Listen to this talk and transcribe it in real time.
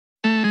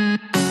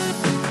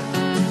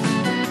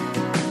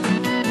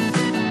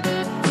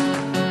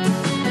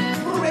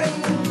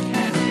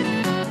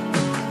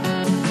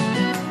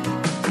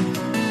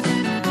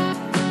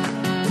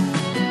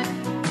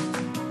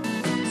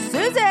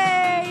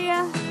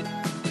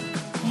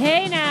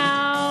Hey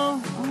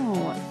now.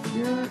 Oh,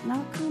 you're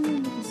not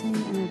coming with the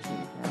same energy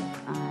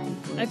that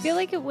I feel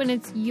like when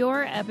it's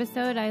your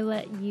episode, I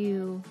let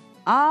you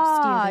steer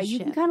the ship. You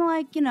can kind of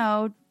like,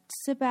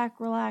 sit back,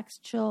 relax,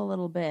 chill a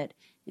little bit,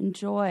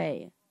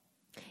 enjoy.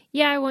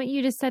 Yeah, I want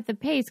you to set the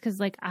pace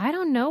because, I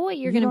don't know what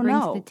you're going to bring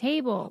to the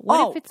table.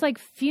 What if it's like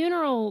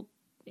funeral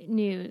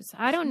news?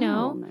 I don't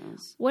know.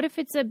 News. What if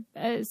it's a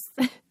Who's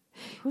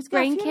got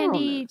brain funeral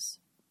candy? News?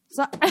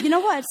 So, you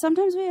know what?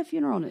 Sometimes we have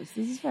funeral news.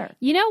 This is fair.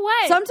 You know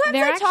what? Sometimes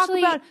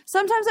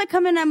I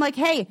come in and I'm like,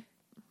 hey,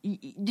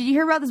 did you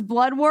hear about this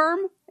bloodworm?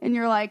 And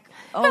you're like,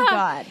 oh,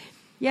 God.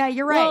 Yeah,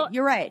 you're right. Well,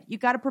 you're right. You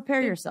got to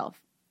prepare yourself.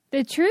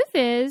 The truth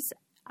is,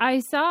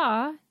 I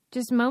saw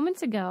just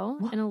moments ago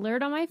an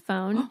alert on my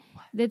phone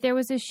that there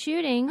was a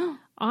shooting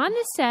on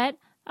the set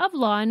of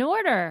Law and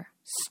Order.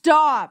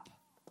 Stop.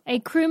 A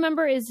crew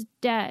member is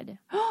dead.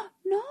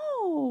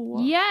 No.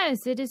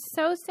 Yes, it is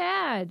so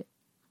sad.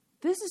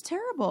 This is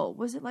terrible.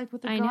 Was it like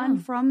with a I gun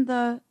know. from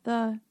the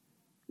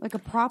like a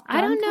prop gun I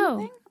don't kind of know.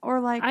 thing?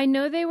 Or like I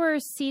know they were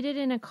seated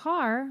in a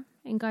car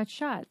and got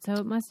shot, so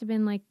it must have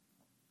been like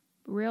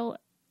real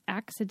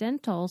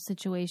accidental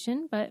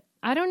situation, but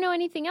I don't know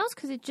anything else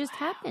because it just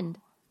happened.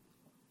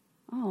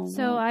 Oh,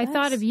 So I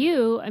thought of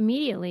you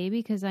immediately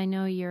because I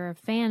know you're a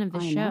fan of the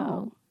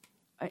show.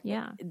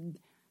 Yeah.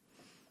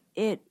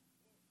 I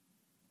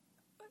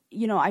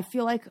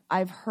feel like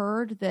I've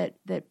heard that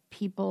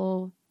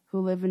people who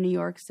live in New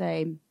York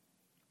say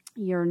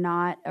you're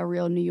not a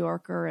real New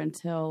Yorker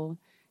until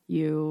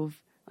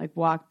you've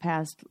walked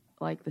past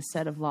the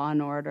set of Law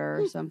and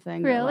Order or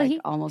something. Really?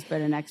 Or, almost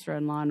been an extra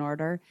in Law and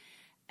Order.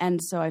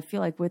 And so I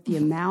feel like with the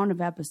amount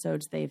of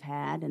episodes they've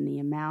had and the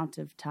amount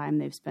of time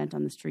they've spent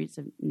on the streets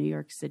of New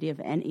York City,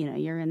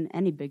 you're in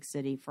any big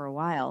city for a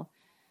while.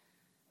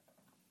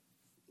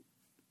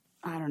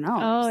 I don't know.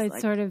 Oh, it's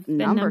sort of the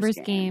numbers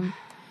game.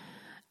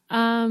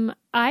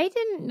 I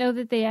didn't know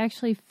that they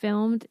actually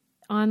filmed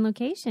on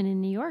location in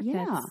New York.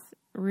 Yeah. That's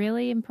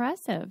really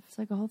impressive. It's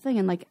like a whole thing.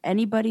 And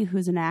anybody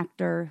who's an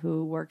actor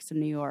who works in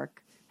New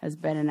York has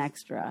been an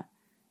extra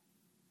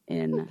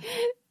in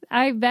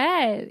I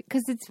bet.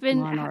 Because it's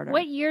been,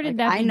 what year did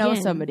that begin? I know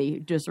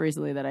somebody just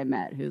recently that I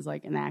met who's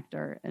an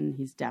actor, and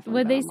he's definitely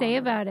What did they say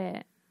about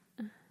it?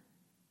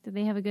 Did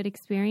they have a good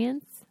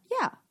experience?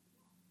 Yeah.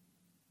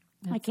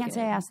 That's I can't good.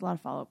 say I asked a lot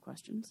of follow-up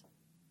questions.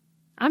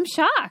 I'm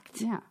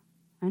shocked. Yeah,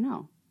 I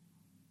know.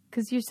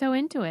 Because you're so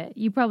into it.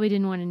 You probably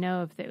didn't want to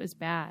know if it was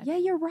bad. Yeah,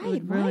 you're right. It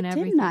would ruin Why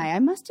everything. didn't I? I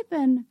must have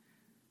been.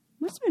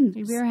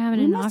 Maybe we were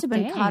having an off must have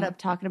been day. caught up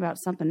talking about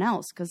something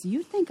else because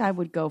you think I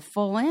would go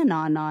full in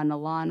on a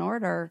Law and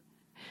Order.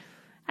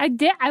 I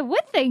did. I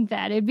would think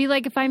that. It'd be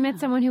like if I met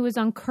someone who was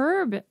on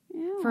Curb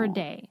for a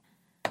day.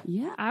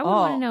 Yeah. I would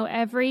want to know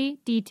every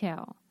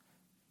detail.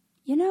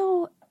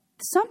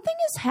 Something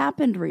has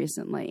happened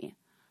recently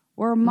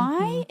where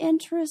my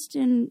interest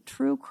in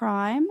true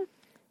crime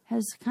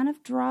has kind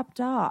of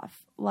dropped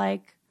off. I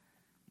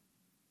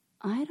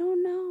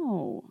don't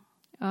know.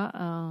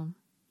 Uh-oh.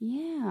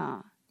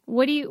 Yeah.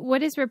 What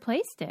has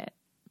replaced it?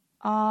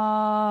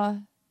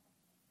 What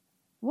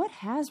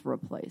has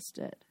replaced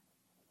it?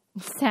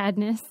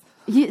 Sadness.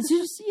 It's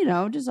just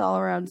all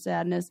around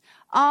sadness.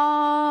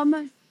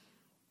 No,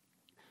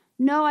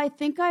 I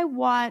think I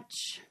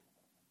watch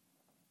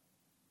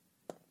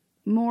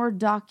more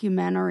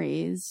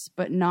documentaries,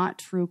 but not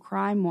true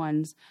crime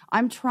ones.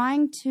 I'm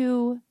trying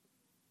to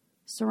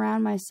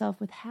surround myself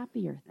with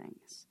happier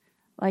things.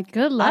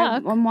 Good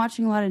luck. I'm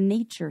watching a lot of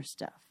nature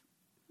stuff.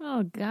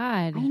 Oh,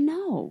 God. I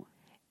know.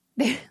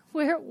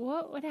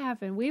 What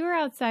happened? We were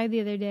outside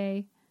the other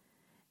day.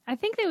 I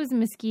think there was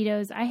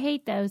mosquitoes. I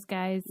hate those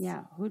guys.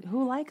 Yeah.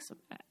 Who likes them?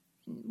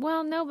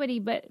 Well, nobody,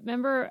 but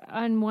remember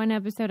on one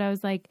episode I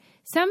was like,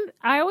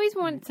 I always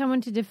want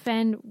someone to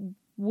defend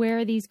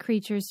where these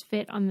creatures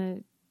fit on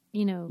the,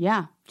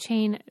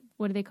 chain.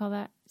 What do they call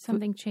that?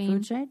 Something chain.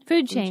 Food chain?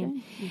 Food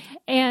chain.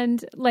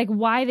 And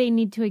why they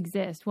need to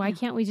exist. Why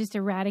can't we just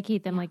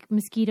eradicate them like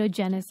mosquito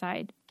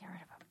genocide? Get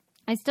rid of them.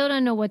 I still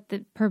don't know what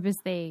the purpose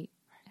they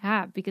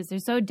have because they're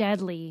so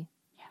deadly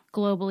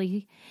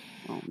globally.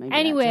 Well, maybe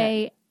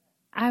anyway,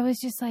 I was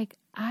just like,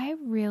 I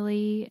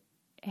really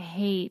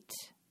hate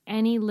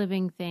any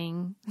living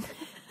thing.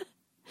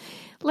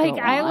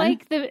 I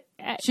like the...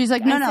 She's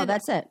like, no,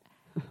 that's it.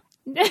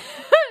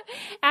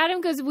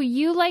 Adam goes, well,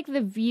 you like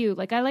the view.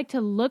 I like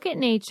to look at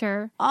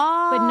nature,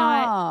 but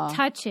not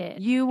touch it.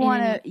 You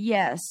want to,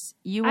 yes.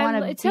 You want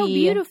to It's so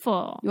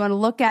beautiful. You want to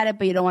look at it,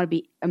 but you don't want to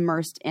be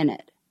immersed in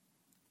it.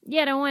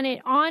 Yeah, I don't want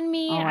it on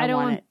me. I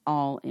don't want it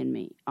all in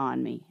me,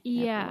 on me.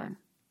 Yeah, everywhere.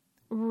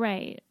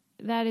 Right.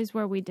 That is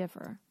where we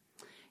differ.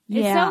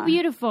 Yeah. It's so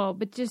beautiful,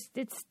 but just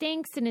it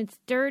stinks and it's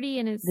dirty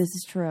and it's... This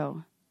is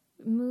true.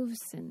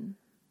 Moves and...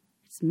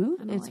 It's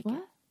moving. It's like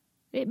what?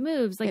 It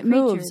moves like it creatures.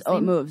 moves. Oh,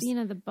 it moves.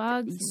 The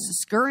bugs.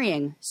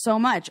 Scurrying so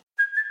much.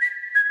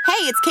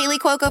 Hey, it's Kaylee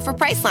Cuoco for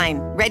Priceline.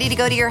 Ready to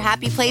go to your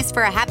happy place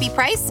for a happy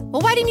price?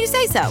 Well, why didn't you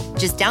say so?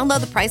 Just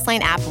download the Priceline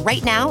app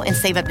right now and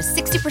save up to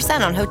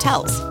 60% on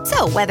hotels.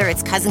 So whether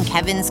it's Cousin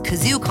Kevin's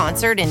Kazoo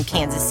Concert in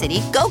Kansas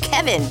City, go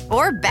Kevin,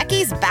 or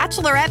Becky's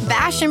Bachelorette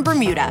Bash in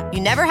Bermuda,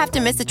 you never have to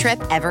miss a trip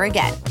ever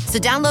again. So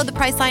download the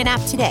Priceline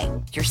app today.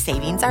 Your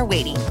savings are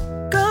waiting.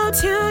 Go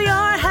to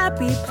your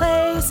happy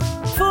place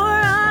for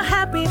a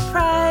happy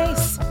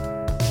price.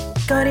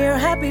 Go to your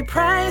happy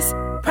price,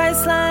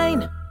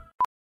 Priceline.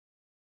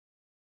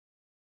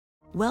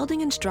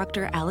 Welding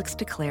instructor Alex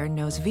DeClaire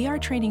knows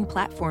VR training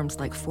platforms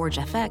like Forge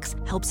FX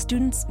help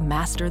students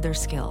master their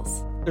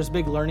skills. There's a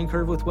big learning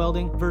curve with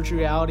welding. Virtual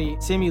reality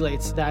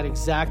simulates that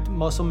exact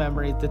muscle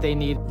memory that they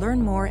need.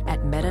 Learn more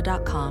at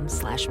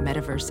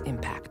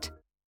meta.com/metaverseimpact.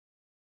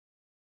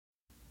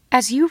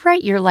 As you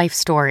write your life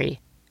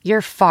story, you're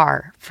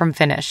far from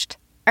finished.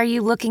 Are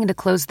you looking to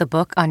close the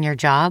book on your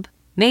job?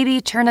 Maybe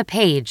turn a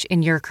page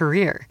in your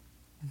career?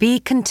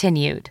 Be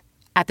continued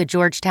at the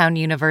Georgetown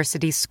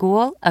University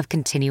School of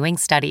Continuing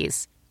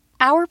Studies.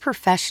 Our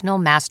professional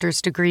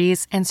master's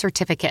degrees and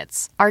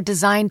certificates are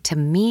designed to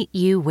meet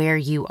you where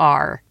you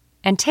are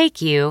and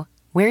take you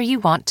where you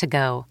want to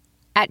go.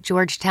 At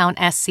Georgetown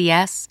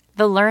SCS,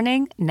 the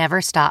learning never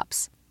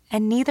stops,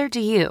 and neither do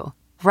you.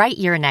 Write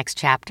your next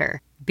chapter.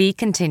 Be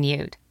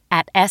continued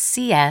at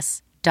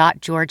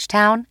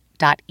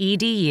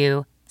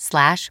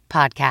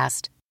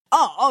scs.georgetown.edu/podcast.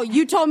 Oh,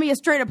 you told me a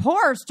straight up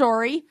horror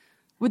story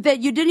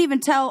that you didn't even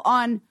tell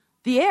on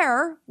the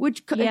air,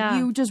 which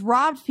you just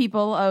robbed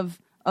people of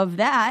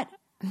that.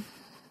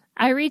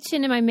 I reached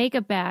into my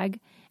makeup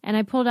bag and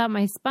I pulled out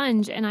my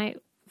sponge and I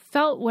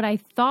felt what I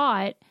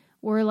thought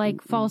were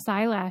like false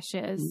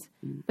eyelashes,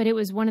 but it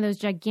was one of those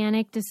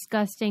gigantic,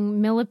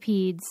 disgusting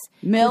millipedes.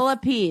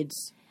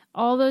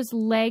 All those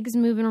legs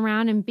moving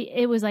around, and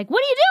it was like,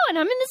 "What are you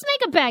doing? I'm in this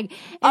makeup bag."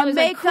 And it was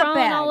like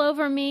crawling all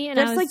over me, and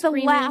that's I was like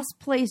screaming. the last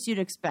place you'd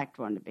expect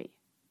one to be.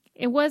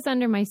 It was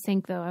under my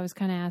sink, though. I was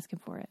kind of asking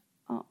for it.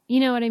 Oh, you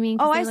know what I mean?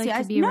 Oh, I see.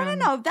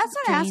 No. That's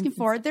not asking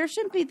for it. There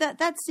shouldn't be that.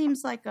 That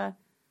seems like a.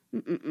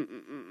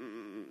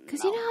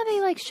 Because you know how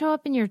they like show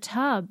up in your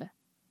tub,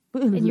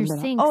 in your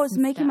sink. Oh, it's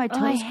making my toes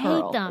curl. I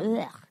hate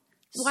them.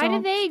 Why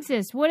do they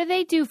exist? What do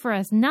they do for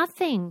us?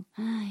 Nothing.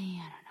 I don't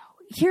know.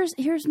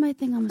 Here's my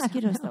thing on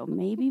mosquitoes, though.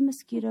 Maybe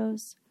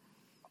mosquitoes,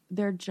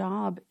 their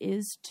job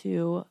is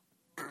to,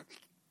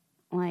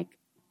 like,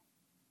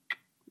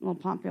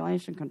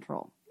 population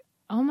control.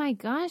 Oh my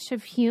gosh,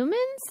 of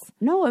humans?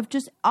 No, of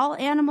just all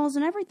animals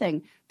and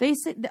everything. They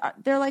say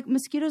they're like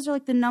mosquitoes are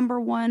like the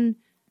number one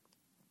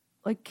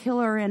like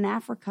killer in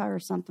Africa or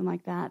something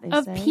like that. They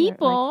of say.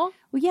 People. Like,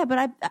 well, yeah,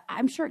 but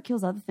I'm sure it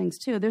kills other things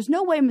too. There's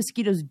no way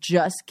mosquitoes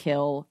just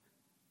kill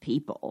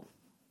people.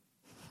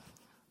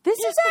 This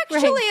is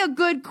actually a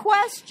good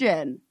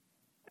question.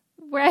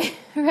 Right.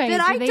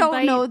 That I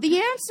don't know the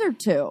answer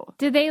to.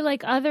 Do they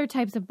like other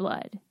types of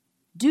blood?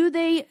 Do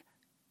they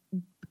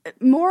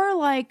more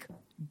like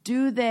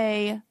do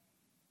they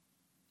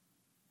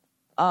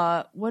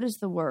what is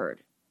the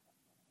word?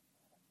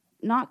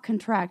 Not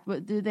contract,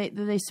 but do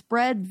they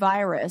spread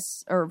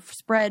virus or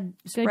spread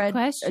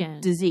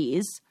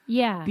disease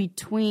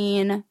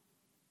between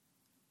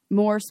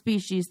more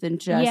species than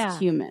just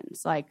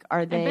humans? Like,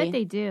 are they? I bet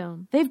they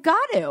do. They've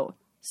got to.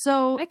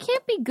 So that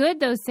can't be good,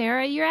 though,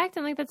 Sarah. You're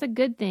acting like that's a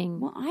good thing.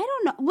 Well, I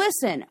don't know.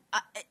 Listen,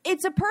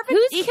 it's a perfect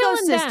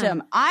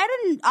ecosystem. I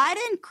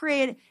didn't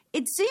create it.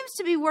 It seems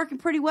to be working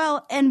pretty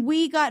well, and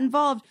we got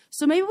involved.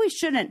 So maybe we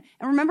shouldn't.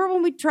 And remember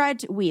when we tried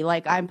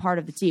to? I'm part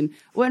of the team.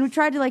 When we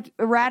tried to like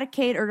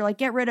eradicate or like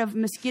get rid of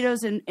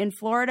mosquitoes in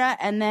Florida,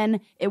 and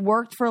then it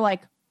worked for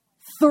like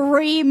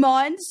 3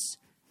 months.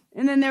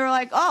 And then they were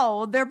like,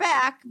 "Oh, they're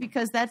back,"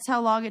 because that's how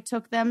long it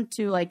took them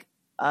to like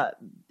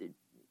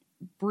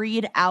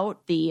breed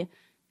out the,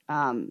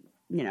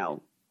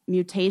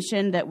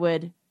 mutation that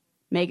would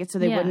make it so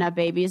they wouldn't have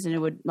babies, and it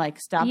would like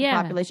stop the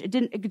population.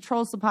 It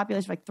controls the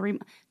population for like 3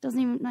 months. Doesn't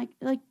even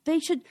like they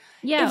should.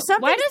 Yeah, if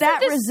something's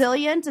that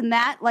resilient and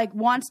that like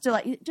wants to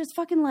like just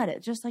fucking let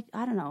it. Just like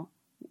I don't know.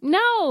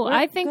 No,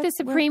 I think the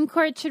Supreme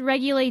Court should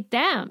regulate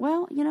them.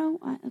 Well,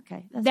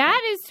 okay.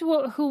 That is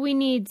who we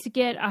need to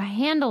get a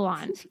handle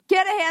on.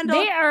 Get a handle.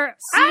 They are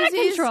out of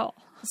control.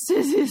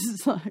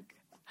 Susie's like,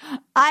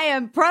 I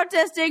am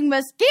protesting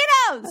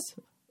mosquitoes.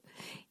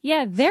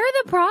 Yeah, they're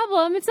the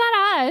problem. It's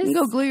not us. You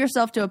can go glue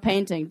yourself to a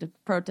painting to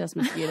protest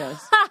mosquitoes.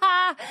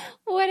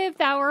 What if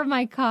that were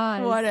my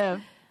cause? What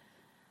if?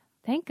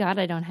 Thank God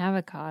I don't have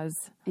a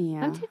cause.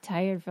 Yeah. I'm too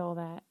tired for all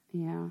that.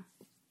 Yeah.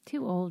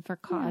 Too old for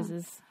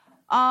causes.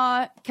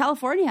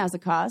 California has a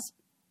cause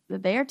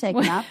that they are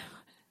taking up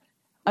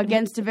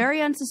against a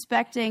very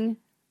unsuspecting,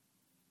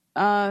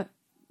 company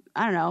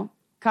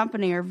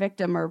or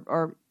victim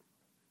or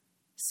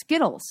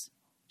Skittles.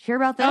 Hear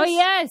about this? Oh,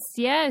 yes.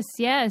 So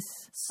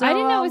I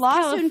didn't know it was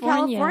lawsuit in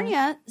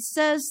California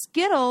says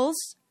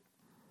Skittles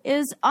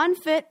is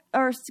unfit,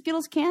 or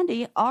Skittles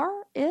candy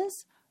are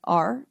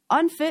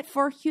unfit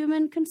for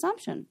human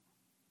consumption.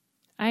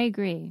 I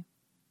agree.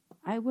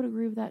 I would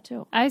agree with that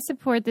too. I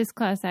support this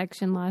class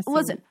action lawsuit.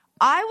 Listen,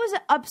 I was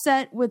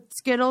upset with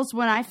Skittles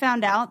when I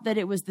found out that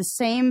it was the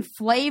same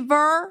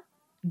flavor,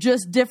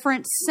 just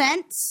different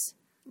scents.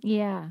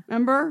 Yeah.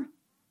 Remember?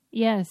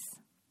 Yes.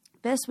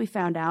 This we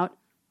found out.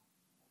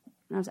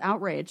 And I was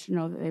outraged,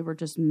 that they were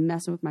just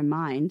messing with my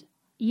mind.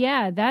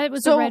 Yeah, that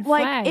was a red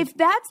flag. If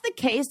that's the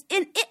case,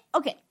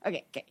 okay.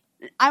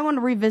 I want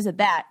to revisit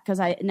that because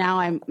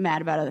I'm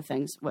mad about other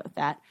things with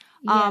that.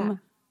 Yeah.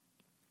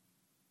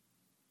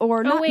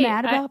 Or not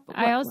mad about.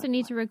 I also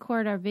need to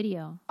record our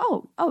video.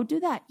 Oh, do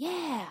that.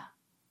 Yeah.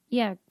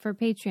 Yeah, for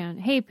Patreon.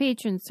 Hey,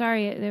 patrons,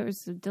 sorry there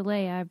was a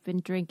delay. I've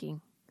been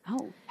drinking.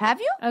 Oh, have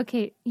you?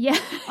 Okay, yeah.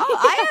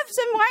 I have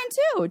some wine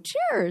too.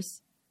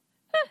 Cheers.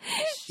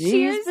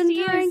 Cheers,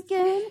 been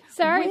drinking.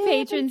 Sorry,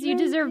 patrons, you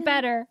deserve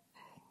better.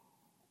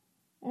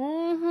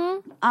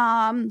 Mm-hmm.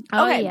 Okay.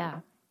 Oh,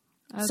 yeah.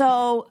 Okay.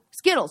 So,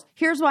 Skittles,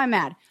 here's why I'm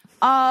mad.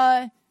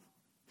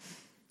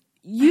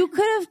 You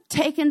could have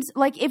taken,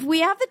 if we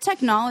have the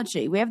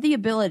technology, we have the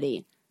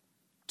ability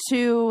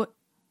to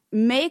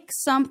make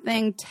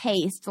something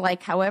taste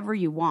like however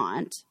you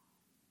want.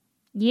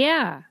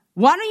 Yeah.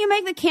 Why don't you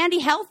make the candy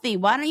healthy?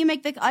 Why don't you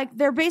make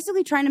they're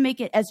basically trying to make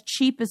it as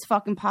cheap as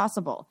fucking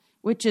possible,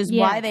 which is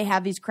why they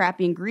have these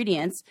crappy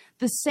ingredients.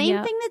 The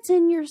same thing that's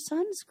in your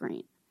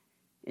sunscreen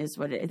is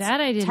what it is. That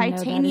I didn't know.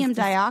 Titanium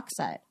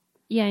dioxide.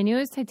 Yeah, I knew it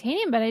was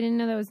titanium, but I didn't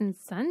know that was in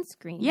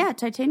sunscreen. Yeah,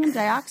 titanium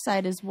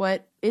dioxide is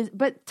what is,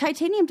 but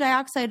titanium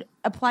dioxide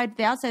applied to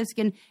the outside of the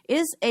skin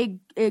is a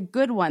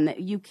good one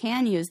that you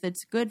can use.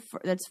 That's good for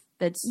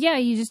that's. Yeah,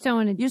 you just don't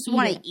want to. You just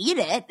want to eat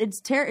it.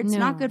 It's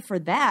not good for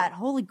that.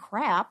 Holy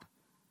crap!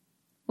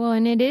 Well,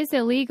 and it is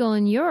illegal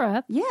in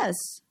Europe. Yes,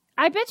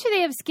 I bet you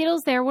they have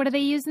Skittles there. What are they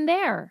using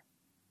there?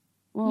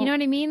 Well, you know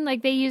what I mean?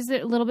 Like they use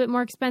it a little bit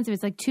more expensive.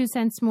 It's like 2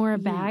 cents more a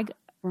bag.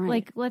 Right.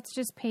 Like, let's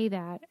just pay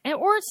that.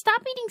 Or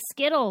stop eating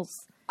Skittles.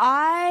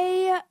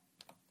 It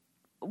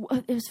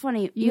was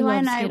funny. Eli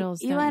and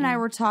I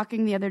were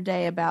talking the other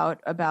day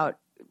about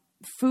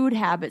food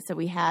habits that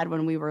we had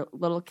when we were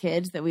little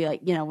kids that we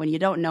when you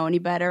don't know any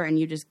better and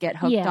you just get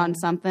hooked on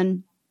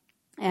something.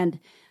 And,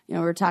 we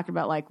were talking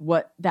about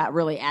what that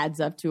really adds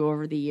up to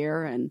over the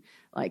year and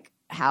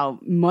how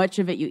much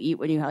of it you eat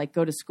when you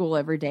go to school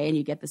every day and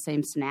you get the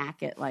same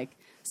snack at I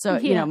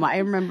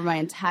remember my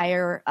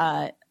entire,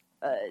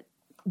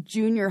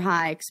 junior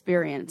high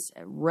experience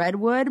at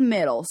Redwood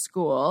Middle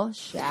School.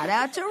 Shout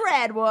out to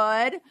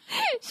Redwood.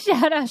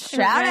 Shout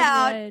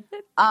out.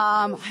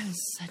 I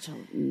was such a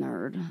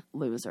nerd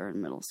loser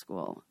in middle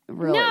school.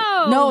 Really.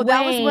 No,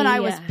 that was when I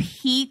was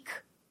peak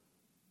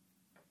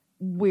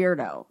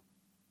weirdo.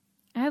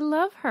 I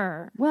love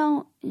her.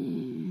 Well,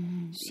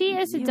 she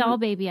is a doll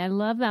baby. I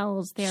love that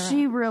little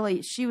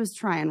Sarah. She was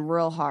trying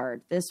real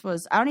hard. This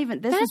was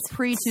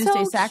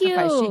pre-Tuesday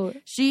Sacrifice.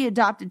 She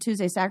adopted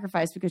Tuesday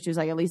Sacrifice because she was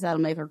at least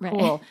that'll make her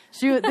cool.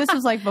 Right. This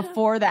was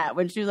before that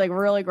when she was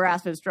really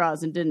grasping at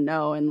straws and didn't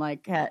know and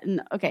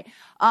okay.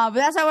 But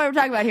that's not what we're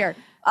talking about here.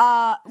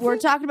 We're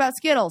talking about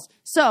Skittles.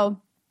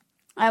 So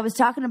I was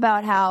talking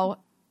about how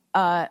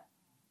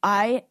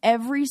I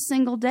every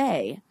single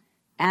day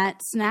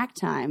at snack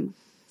time,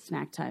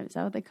 is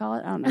that what they call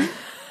it? I don't know.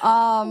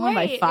 What am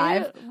I,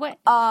 5? What?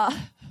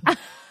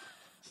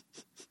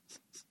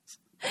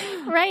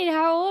 Right,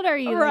 how old are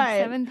you?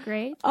 Right. 7th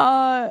grade?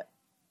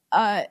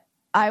 I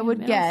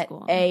would get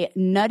a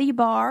Nutty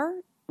Bar,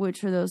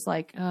 which are those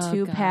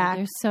 2-pack.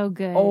 They're so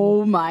good.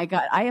 Oh my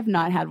God. I have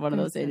not had one of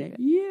those in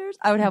years.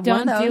 I would have one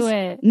of those. Don't do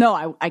it.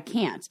 No, I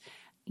can't.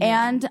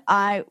 Yeah. And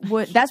I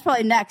would, that's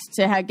probably next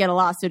to get a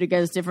lawsuit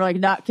against it for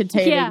not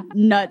containing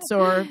nuts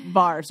or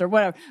bars or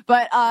whatever.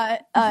 But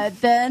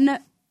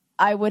then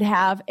I would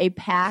have a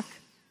pack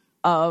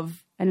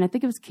of, and I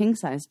think it was king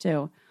size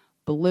too,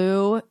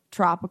 blue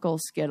tropical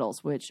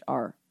Skittles, which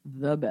are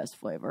the best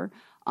flavor.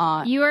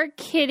 You are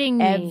kidding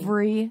me.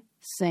 Every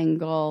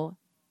single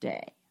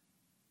day.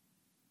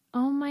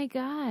 Oh my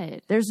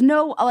God. There's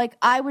no,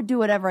 I would do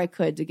whatever I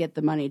could to get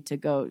the money to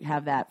go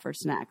have that for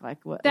snack.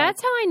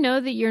 That's how I know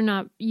that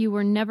you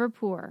were never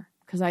poor.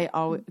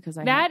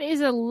 That is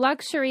a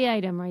luxury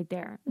item right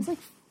there. It's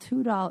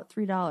 $2,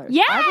 $3.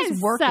 Yes. I was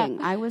working.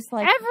 I was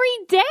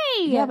every day.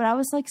 Yeah, but I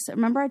was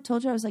remember I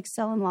told you I was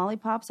selling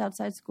lollipops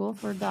outside school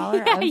for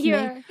 $1?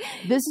 Yeah,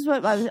 this is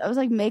what I was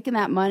making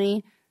that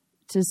money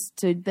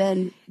to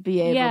then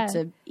be able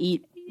to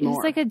eat.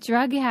 More. It's a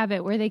drug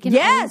habit where they can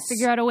always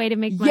figure out a way to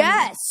make money.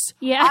 Yes.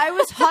 Yeah. I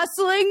was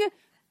hustling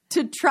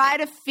to try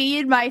to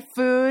feed my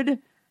food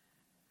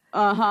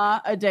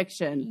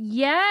addiction.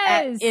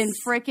 Yes. In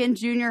frickin'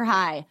 junior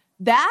high.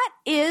 That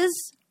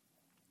is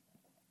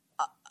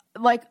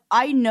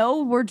I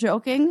know we're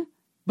joking,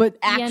 but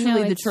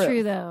actually the truth.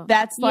 True though.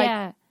 That's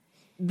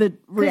the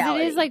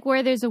reality. It is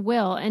where there's a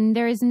will, and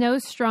there is no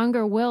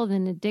stronger will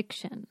than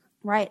addiction.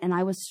 Right. And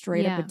I was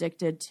straight up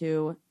addicted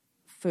to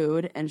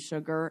food and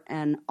sugar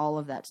and all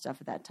of that stuff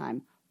at that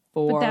time.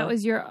 But that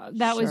was your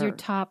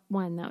top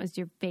one. That was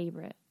your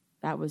favorite.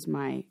 That was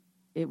then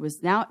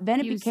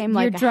it became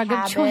your a drug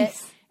habit. Of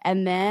choice.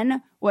 And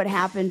then what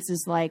happens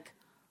is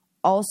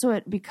also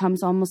it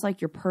becomes almost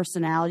like your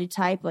personality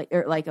type,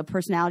 or like a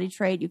personality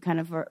trait. You kind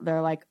of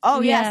they're like,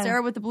 oh yeah,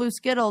 Sarah with the blue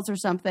Skittles or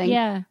something.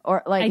 Yeah.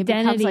 Or like identity.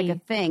 It becomes like a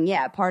thing.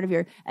 Yeah, part of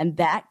and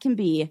that can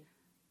be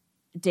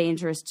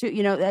dangerous too.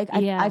 You know, like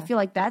I feel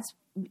like that's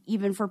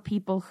even for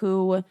people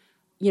who,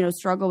 you know,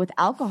 struggle with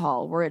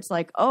alcohol, where it's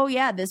like, oh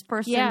yeah, this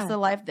person's the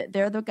life that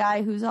they're the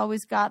guy who's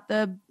always got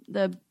the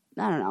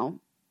I don't know,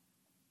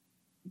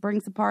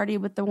 brings the party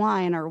with the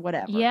wine or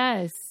whatever.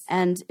 Yes.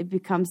 And it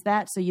becomes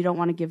that. So you don't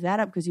want to give that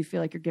up because you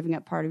feel like you're giving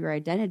up part of your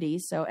identity.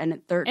 So, and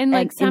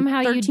at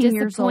somehow you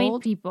disappoint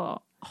old,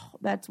 people. Oh,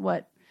 that's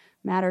what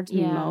mattered to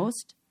me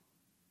most.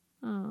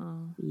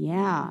 Oh.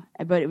 Yeah.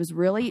 But it was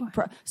really,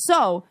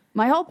 so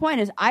my whole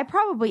point is I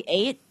probably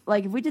ate,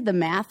 like if we did the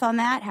math on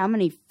that, how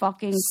many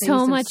fucking things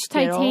so much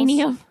Skittles,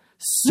 titanium.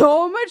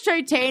 So much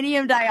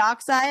titanium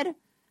dioxide.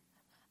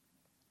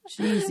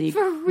 Jeezy,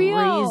 For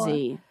real.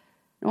 Crazy.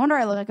 No wonder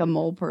I look like a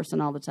mole person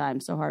all the time.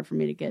 So hard for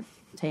me to get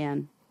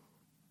tan.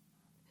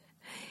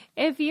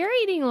 If you're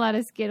eating a lot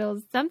of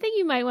Skittles, something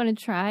you might want to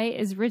try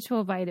is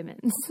Ritual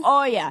vitamins.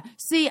 Oh yeah.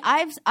 See,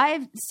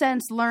 I've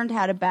since learned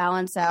how to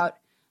balance out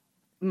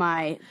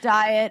my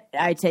diet.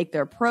 I take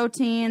their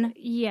protein.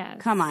 Yes.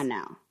 Come on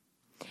now.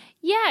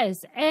 Yes,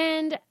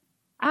 and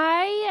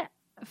I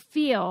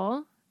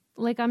feel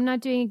like I'm not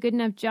doing a good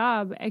enough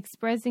job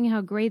expressing how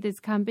great this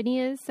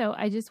company is, so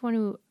I just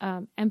want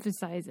to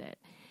emphasize it.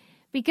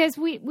 Because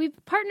we've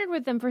partnered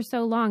with them for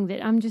so long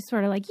that I'm just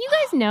sort of like, you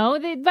guys know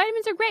the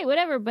vitamins are great,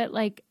 whatever, but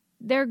like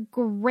they're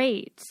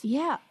great.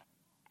 Yeah.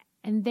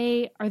 And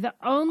they are the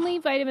only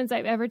vitamins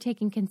I've ever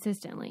taken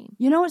consistently.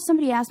 You know what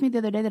somebody asked me the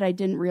other day that I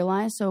didn't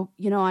realize? So,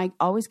 you know, I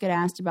always get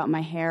asked about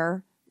my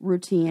hair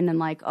routine and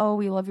like, oh,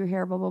 we love your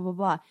hair, blah, blah, blah,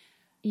 blah.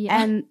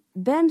 Yeah. And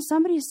then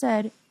somebody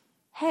said,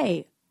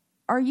 hey,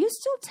 are you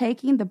still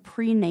taking the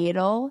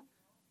prenatal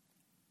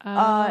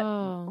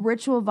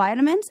Ritual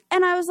vitamins?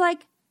 And I was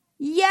like,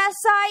 yes,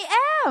 I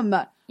am.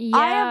 Yeah.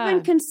 I have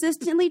been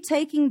consistently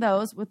taking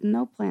those with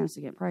no plans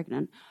to get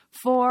pregnant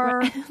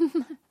for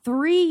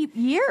 3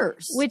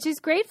 years. Which is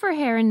great for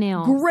hair and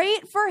nails.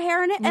 Great for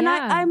hair and nails. And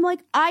I'm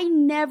like, I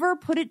never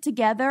put it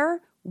together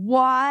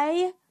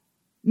why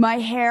my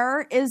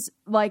hair is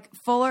like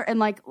fuller and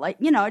like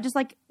you know, just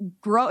like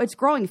it's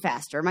growing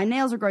faster. My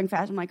nails are growing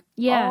faster. I'm like,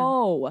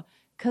 oh,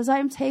 because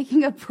I'm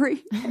taking a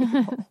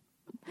prenatal.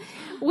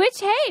 Which,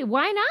 hey,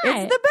 why not?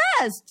 It's the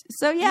best.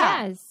 So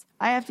yeah. Yes.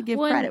 I have to give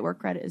credit where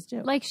credit is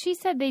due. Like she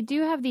said, they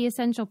do have the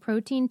essential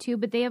protein too,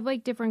 but they have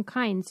like different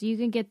kinds. So you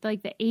can get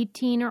like the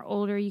 18 or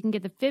older, you can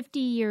get the 50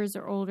 years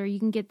or older, you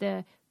can get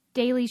the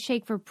daily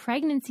shake for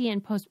pregnancy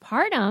and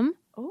postpartum.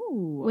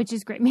 Oh, which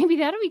is great. Maybe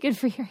that'll be good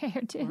for your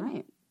hair too.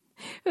 Right.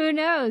 Who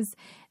knows?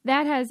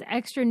 That has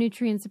extra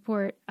nutrient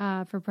support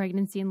for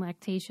pregnancy and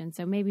lactation.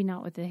 So maybe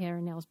not with the hair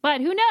and nails, but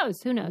who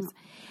knows? Who knows?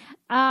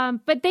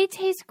 But they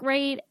taste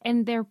great,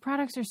 and their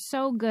products are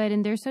so good,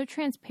 and they're so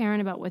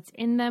transparent about what's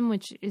in them,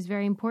 which is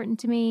very important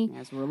to me.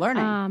 As we're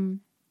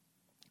learning.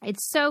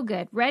 It's so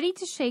good. Ready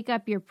to shake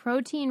up your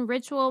protein.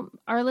 Ritual.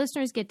 Our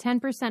listeners get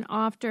 10%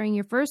 off during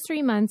your first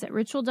 3 months at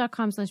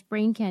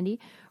ritual.com/braincandy.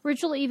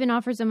 Ritual even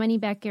offers a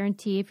money-back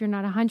guarantee if you're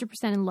not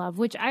 100% in love,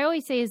 which I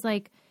always say is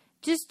like,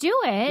 just do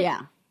it.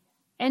 Yeah.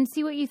 And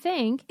see what you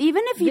think.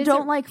 Even if you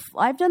don't like,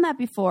 I've done that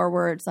before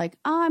where it's like,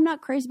 oh, I'm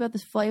not crazy about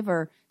this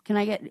flavor. Can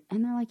I get,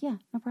 and they're like, yeah,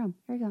 no problem.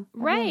 Here you go.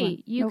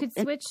 Right. You could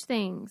switch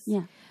things.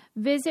 Yeah.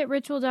 Visit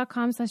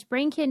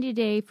ritual.com/braincandy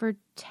today for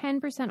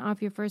 10% off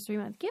your first 3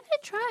 months. Give it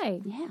a try.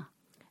 Yeah.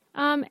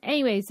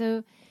 Anyway,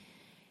 so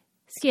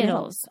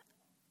Skittles.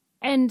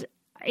 And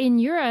in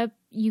Europe,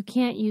 you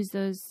can't use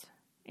those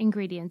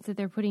ingredients that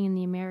they're putting in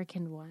the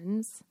American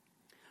ones.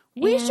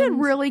 We should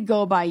really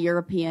go by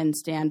European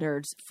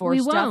standards for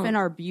stuff in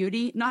our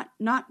beauty. Not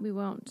we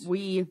won't.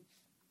 We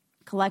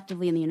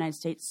collectively in the United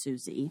States,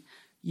 Susie,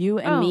 you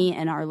and me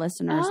and our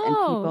listeners and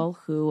people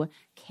who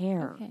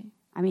care. Okay.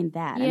 I mean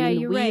that. Yeah, I mean,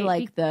 you're we right.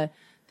 like the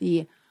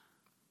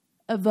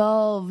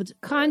evolved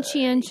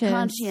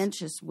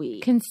conscientious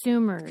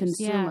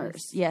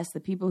consumers. Yes,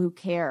 the people who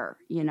care,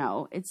 you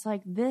know. It's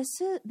like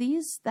that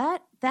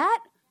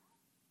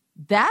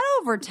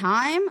over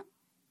time,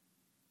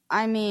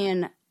 I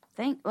mean,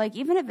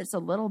 even if it's a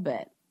little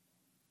bit.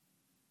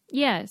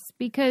 Yes,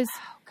 because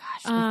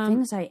the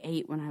things I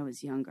ate when I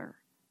was younger.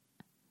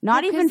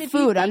 Not even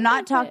food. I'm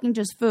not talking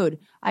just food.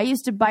 I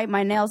used to bite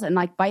my nails and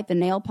like bite the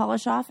nail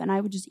polish off, and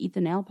I would just eat the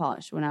nail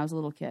polish when I was a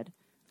little kid.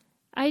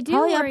 I do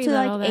probably worry up to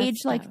about all like that age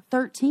stuff. like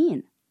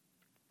 13.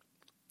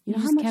 You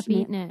just kept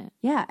eating it.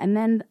 Yeah, and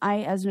then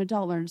I, as an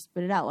adult, learned to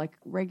spit it out like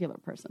a regular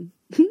person.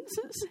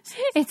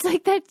 It's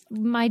like that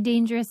My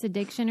Dangerous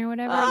Addiction or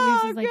whatever.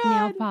 Yours is like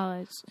nail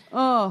polish.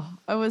 Oh,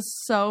 I was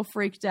so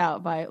freaked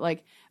out by it.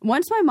 Like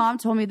once my mom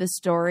told me the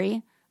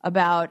story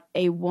about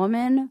a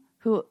woman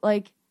who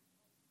like,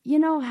 you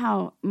know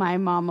how my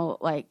mom will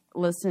like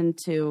listen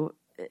to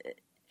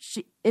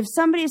if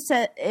somebody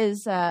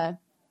is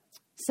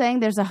saying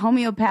there's a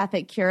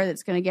homeopathic cure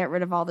that's going to get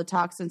rid of all the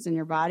toxins in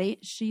your body,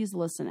 she's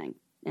listening.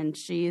 And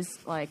she's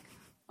like,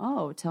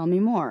 oh, tell me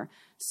more.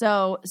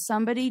 So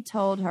somebody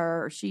told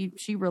her, she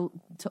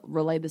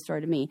relayed the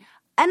story to me,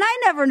 and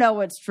I never know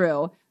what's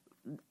true,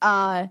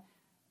 that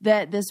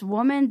this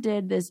woman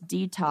did this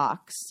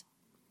detox,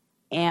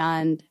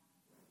 and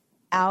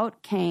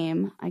out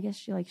came, I guess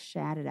she like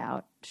shitted it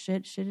out.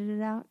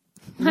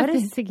 What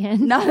is this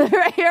again? No,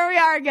 here we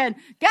are again.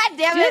 God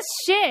damn it. Just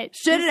shit.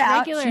 Shit it out.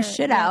 Regular, she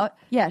shit out.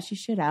 Yeah, she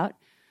shit out.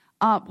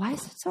 Why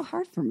is it so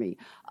hard for me?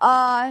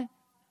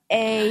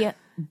 A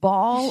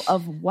ball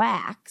of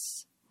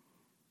wax,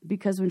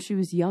 because when she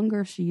was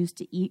younger, she used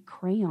to eat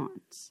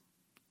crayons.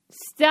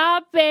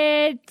 Stop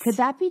it. Could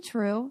that be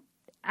true?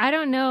 I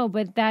don't know,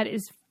 but that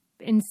is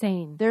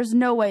insane. There's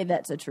no way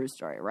that's a true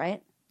story,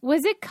 right?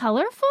 Was it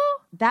colorful?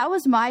 That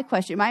was my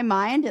question. In my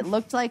mind, it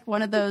looked like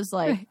one of those,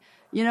 like,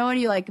 you know, when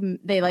you like,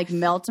 they like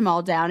melt them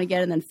all down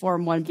again and then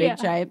form one big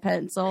giant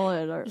pencil,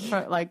 and or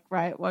like,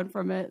 right, one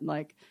from it. And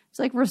like, it's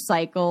like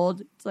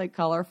recycled. It's like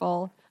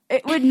colorful.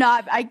 It would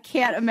not, I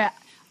can't imagine.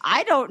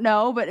 I don't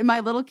know, but in my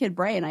little kid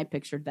brain, I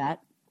pictured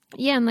that.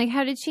 Yeah, and like,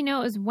 how did she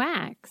know it was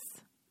wax?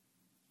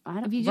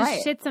 If you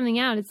just shit something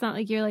out, it's not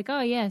like you're like,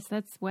 oh, yes,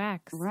 that's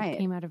wax. Right. That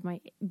came out of my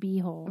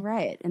beehole.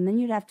 Right. And then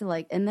you'd have to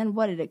like, and then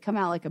what, did it come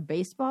out like a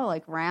baseball,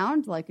 like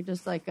round? Like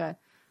just like a,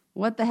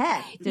 what the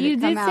heck? You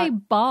did say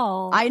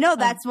ball. I know,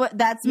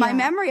 that's my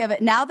memory of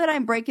it. Now that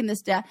I'm breaking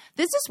this down,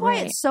 this is why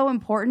it's so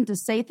important to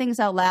say things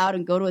out loud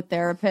and go to a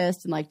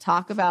therapist and like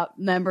talk about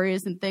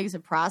memories and things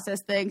and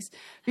process things,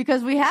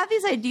 because we have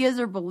these ideas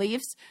or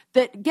beliefs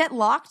that get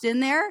locked in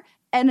there,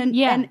 and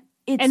then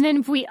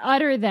if we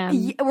utter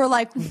them, we're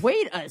like,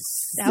 wait a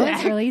sec. That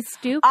was really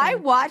stupid. I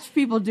watch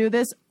people do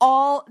this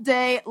all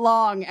day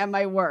long at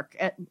my work,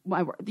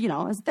 you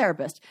know, as a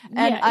therapist.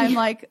 And I'm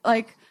like,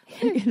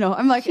 you know,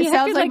 I'm like, it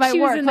sounds like my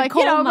work. Like,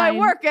 you know, my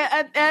work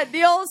at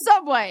the old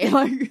Subway.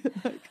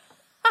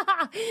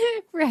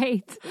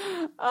 Right.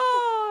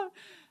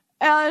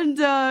 And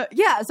so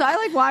I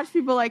like watch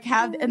people like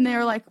have, and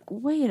they're like,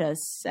 wait a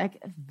sec.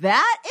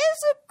 That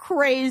is a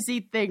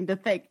crazy thing to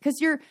think. Because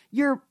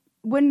you're,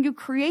 when you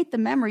create the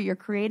memory, you're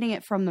creating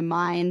it from the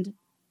mind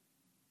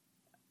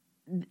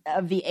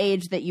of the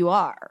age that you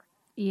are.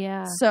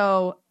 Yeah.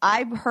 So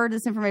I've heard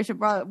this information,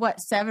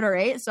 what, 7 or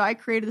 8? So I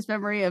created this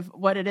memory of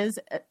what it is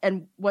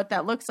and what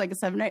that looks like at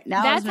 7 or 8.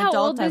 Now, that's as an adult,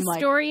 how old this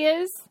story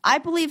is? I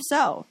believe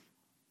so.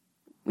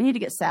 We need to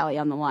get Sally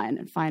on the line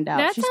and find out.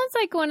 That sounds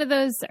like one of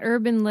those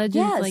urban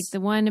legends, like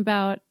the one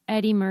about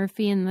Eddie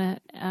Murphy in the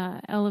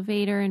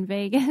elevator in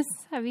Vegas.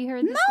 Have you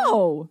heard this?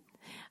 No.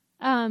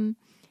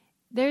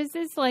 There's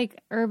this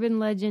like urban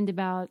legend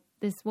about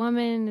this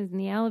woman is in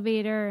the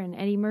elevator and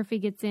Eddie Murphy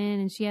gets in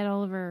and she had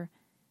all of her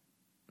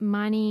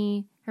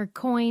money, her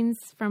coins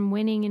from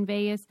winning in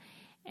Vegas.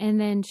 And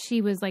then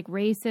she was like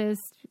racist.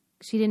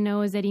 She didn't know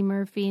it was Eddie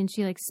Murphy and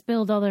she like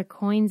spilled all their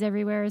coins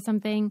everywhere or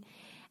something.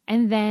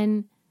 And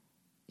then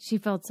she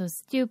felt so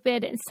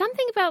stupid. And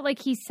something about like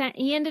he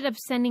ended up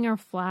sending her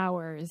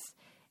flowers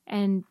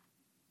and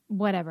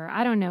whatever.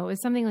 I don't know. It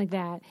was something like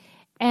that.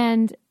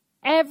 And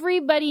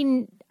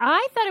everybody,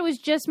 I thought it was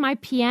just my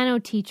piano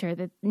teacher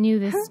that knew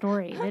this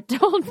story that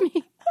told me.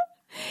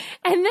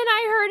 And then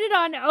I heard it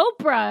on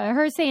Oprah,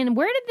 her saying,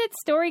 where did that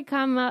story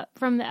come up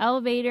from the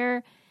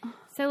elevator?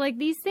 So like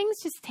these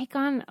things just take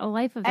on a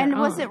life of their own. And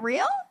was it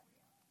real?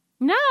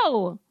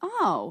 No.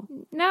 Oh.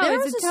 No, there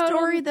was a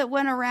story that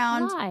went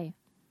around lie.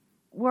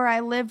 Where I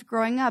lived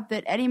growing up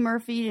that Eddie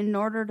Murphy, in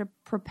order to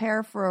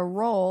prepare for a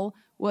role,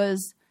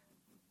 was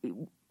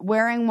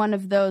wearing one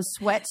of those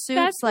sweatsuits.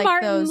 That's like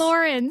Martin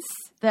Lawrence.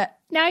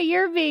 Now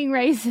you're being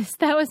racist.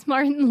 That was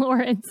Martin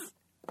Lawrence.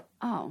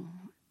 Oh,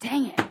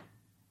 dang it.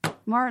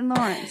 Martin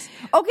Lawrence.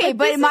 Okay,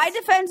 but in my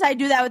defense, I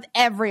do that with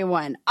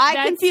everyone.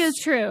 I confuse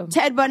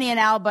Ted Bundy and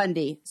Al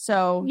Bundy.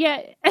 So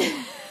yeah,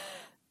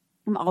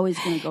 I'm always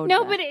going to go to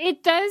No, that. but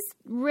it does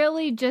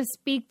really just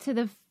speak to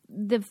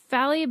the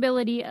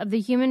fallibility of the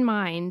human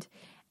mind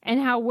and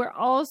how we're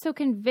all so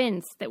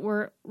convinced that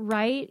we're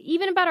right,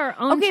 even about our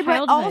own childhood.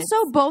 But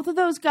also both of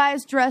those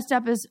guys dressed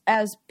up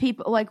as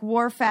people, like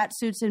wore fat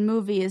suits in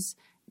movies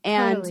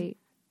and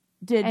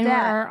did and that. And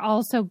are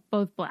also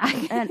both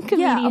black and comedians.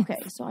 Yeah, okay.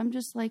 So I'm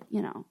just like,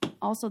 you know,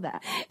 also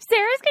that.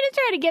 Sarah's going to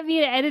try to get me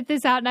to edit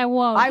this out, and I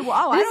won't. I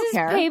don't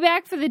care. This is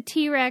payback for the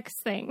T-Rex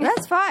thing.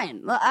 That's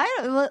fine.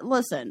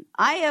 Listen,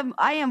 I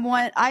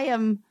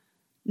am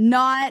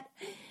not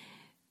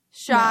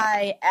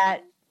shy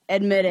at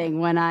admitting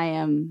when I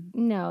am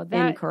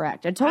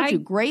incorrect. I told you,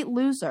 great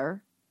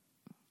loser,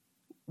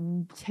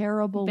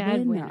 terrible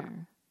bad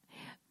winner.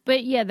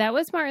 But yeah, that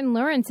was Martin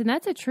Lawrence, and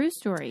that's a true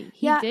story.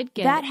 He did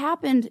get that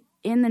happened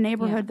in the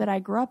neighborhood that I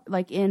grew up,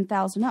 like in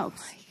Thousand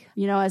Oaks.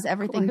 You know, as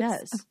everything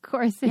does. Of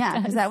course it does.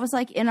 Because that was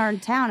like in our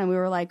town, and we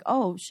were like,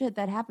 oh shit,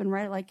 that happened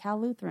right at like Cal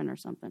Lutheran or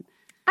something.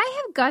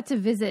 I have got to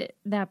visit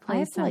that place. I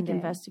have to someday. like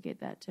investigate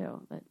that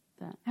too.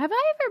 Have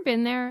I ever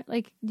been there?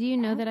 Like, do you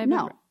know that I've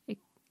no.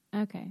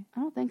 Okay. I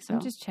don't think so.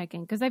 I'm just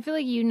checking because I feel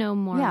like you know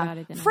more about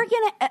it than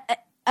freaking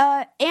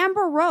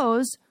Amber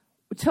Rose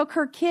took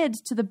her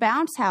kids to the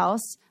bounce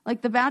house,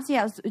 like the bouncy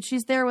house.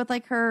 She's there with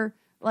like her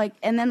Like,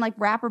 and then like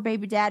rapper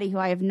Baby Daddy, who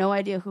I have no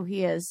idea who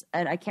he is,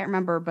 and I can't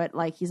remember, but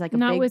like he's like a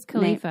not big Wiz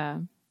Khalifa.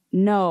 Name.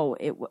 No,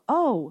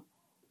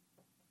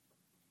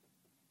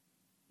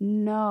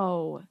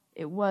 no,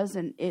 it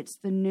wasn't. It's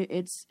the new.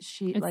 It's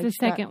like the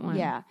second one.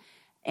 Yeah,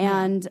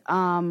 and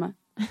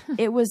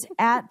it was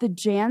at the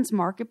Jan's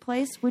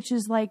Marketplace, which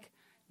is like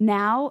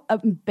now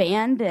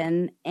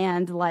abandoned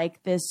and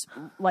like this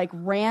like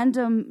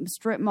random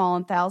strip mall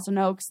in Thousand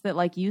Oaks that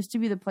like used to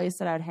be the place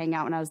that I would hang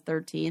out when I was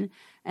 13,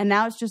 and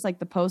now it's just like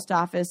the post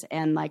office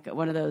and like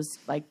one of those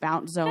like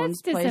bounce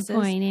zones. That's places.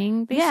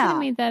 Disappointing. They should have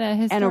made that a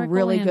historical and a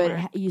really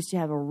landmark. good. Used to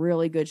have a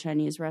really good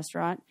Chinese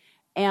restaurant,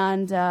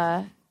 and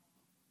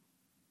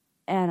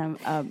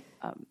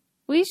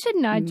we should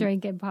not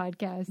drink in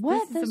podcast.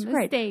 What? This is That's a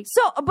great. mistake.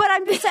 So, but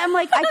I'm just, I'm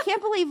like, I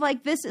can't believe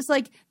like this is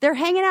like they're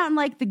hanging out in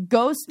like the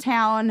ghost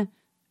town,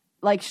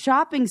 like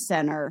shopping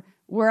center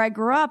where I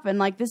grew up, and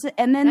like this,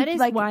 and then that is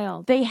like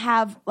wild. They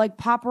have like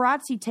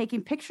paparazzi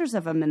taking pictures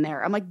of them in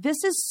there. I'm like,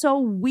 this is so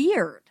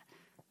weird.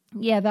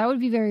 Yeah, that would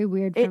be very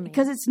weird for me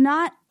because it's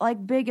not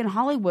like big in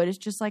Hollywood. It's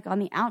just like on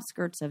the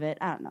outskirts of it.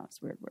 I don't know. It's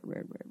weird.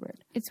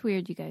 It's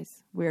weird, you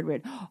guys.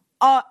 Weird.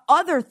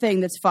 Other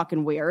thing that's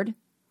fucking weird.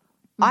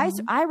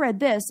 I read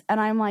this and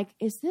I'm like,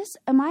 is this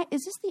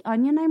the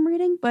Onion I'm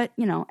reading? But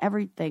you know,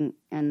 everything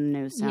in the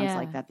news sounds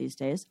like that these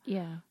days.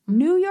 Yeah.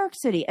 New York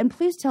City, and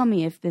please tell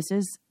me if this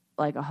is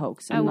like a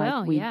hoax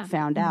and we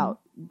found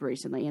out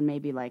recently, and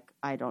maybe like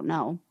I don't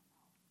know.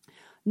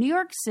 New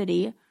York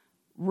City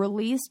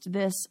released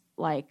this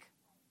like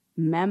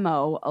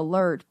memo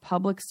alert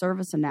public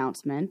service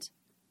announcement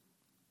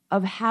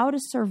of how to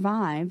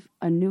survive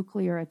a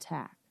nuclear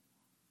attack.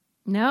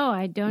 No,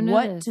 I don't know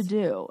what to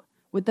do.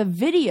 With a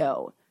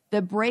video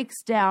that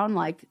breaks down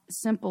like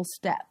simple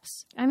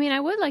steps. I mean, I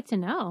would like to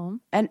know.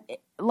 And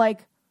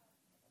like,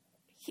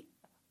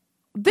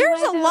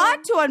 there's a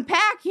lot to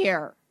unpack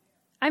here.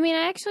 I mean,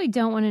 I actually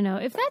don't want to know.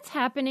 If that's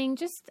happening,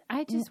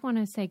 I just want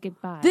to say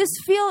goodbye. This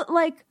feel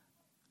like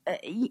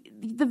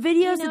the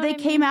videos that they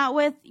came out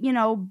with, you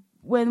know,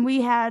 when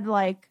we had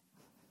like,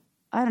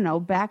 I don't know,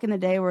 back in the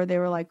day where they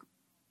were like,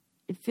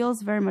 it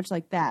feels very much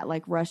like that,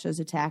 like Russia's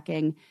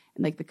attacking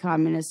and like the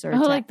communists are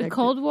attacking. Like the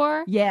Cold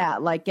War? Yeah,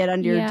 like get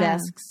under your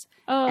desks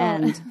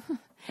and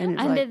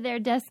under their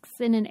desks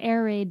in an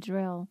air raid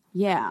drill.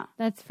 Yeah.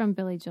 That's from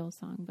Billy Joel's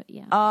song, but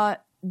yeah.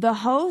 The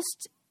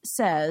host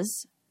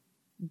says,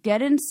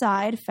 get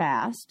inside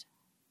fast.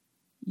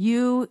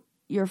 You,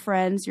 your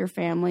friends, your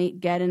family,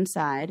 get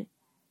inside.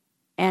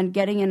 And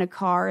getting in a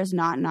car is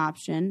not an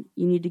option.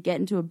 You need to get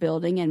into a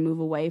building and move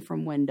away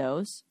from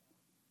windows.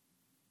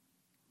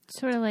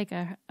 Sort of like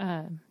a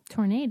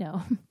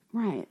tornado.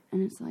 Right.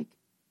 And it's like,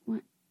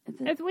 what?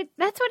 That's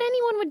what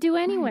anyone would do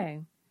anyway.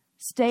 Right.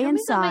 Stay Tell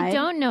inside. Me something I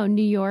don't know,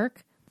 New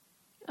York.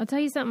 I'll tell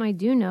you something I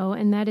do know,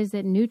 and that is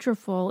that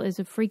Nutrafol is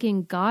a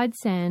freaking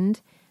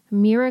godsend,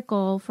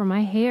 miracle for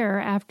my hair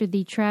after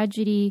the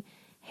tragedy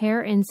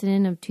hair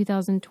incident of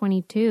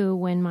 2022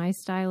 when my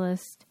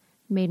stylist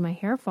made my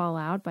hair fall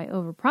out by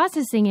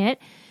overprocessing it.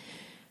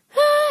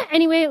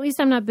 Anyway, at least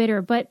I'm not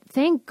bitter, but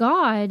thank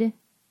God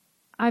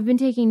I've been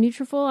taking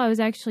Nutrafol. I was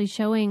actually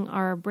showing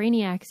our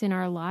brainiacs in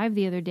our live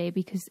the other day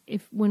because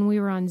when we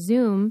were on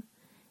Zoom,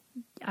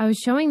 I was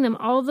showing them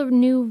all the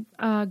new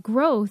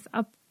growth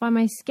up by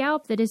my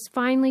scalp that is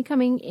finally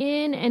coming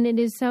in, and it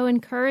is so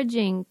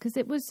encouraging because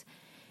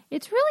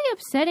it's really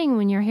upsetting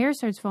when your hair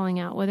starts falling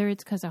out, whether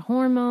it's because of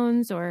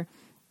hormones or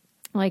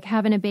like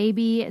having a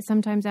baby.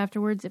 Sometimes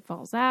afterwards it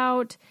falls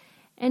out,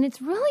 and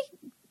it's really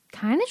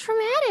kind of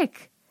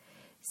traumatic.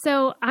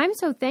 So I'm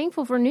so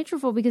thankful for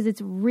Nutrafol because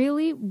it's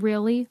really,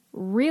 really,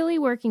 really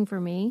working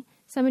for me.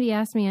 Somebody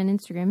asked me on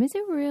Instagram, is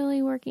it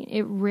really working?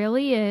 It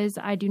really is.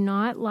 I do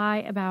not lie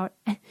about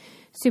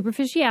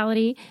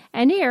superficiality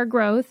and hair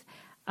growth.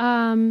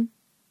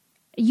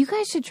 You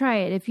guys should try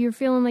it. If you're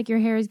feeling like your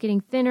hair is getting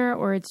thinner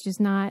or it's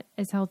just not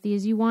as healthy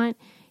as you want,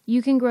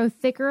 you can grow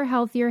thicker,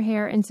 healthier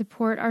hair and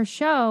support our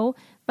show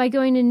by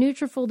going to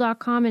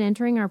Nutrafol.com and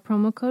entering our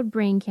promo code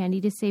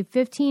BRAINCANDY to save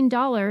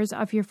 $15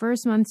 off your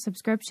first month's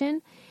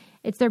subscription.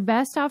 It's their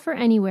best offer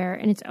anywhere,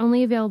 and it's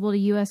only available to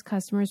U.S.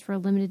 customers for a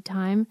limited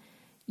time.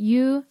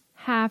 You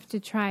have to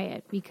try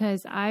it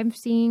because I'm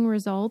seeing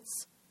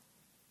results,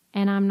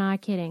 and I'm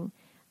not kidding.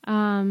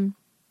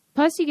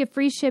 Plus, you get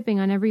free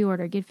shipping on every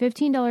order. Get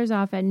 $15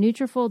 off at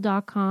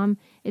Nutrafol.com.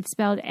 It's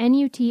spelled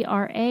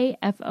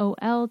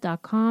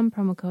Nutrafol.com.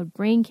 Promo code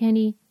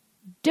BRAINCANDY.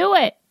 Do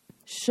it!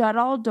 Shut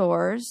all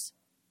doors.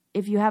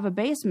 If you have a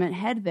basement,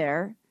 head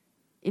there.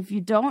 If you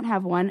don't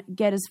have one,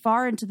 get as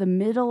far into the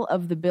middle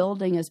of the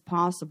building as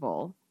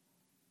possible.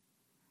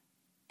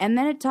 And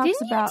then it talks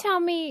about... Didn't you tell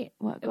me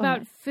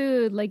about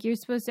food? Like you're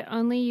supposed to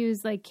only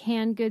use like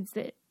canned goods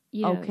that,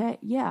 you know... Okay,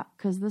 yeah,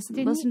 because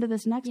listen to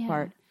this next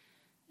part.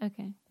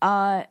 Okay.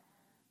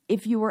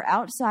 If you were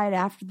outside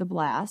after the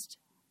blast,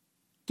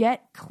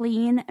 get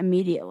clean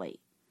immediately.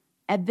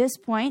 At this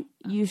point,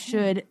 you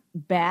should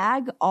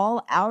bag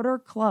all outer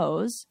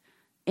clothes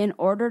in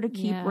order to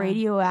keep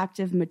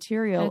radioactive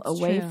material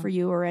away for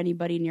you or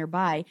anybody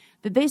nearby,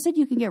 that they said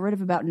you can get rid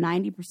of about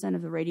 90%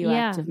 of the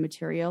radioactive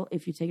material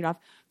if you take it off.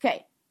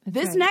 Okay,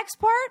 this next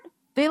part,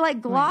 they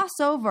like gloss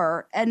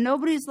over, and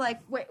nobody's like,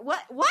 wait, what?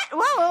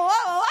 Whoa.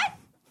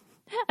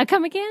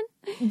 Come again?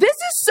 This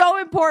is so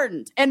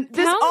important. And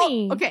this Tell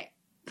me. Okay.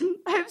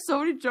 I have so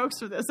many jokes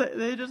for this.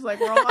 They just like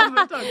roll off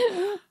my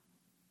tongue.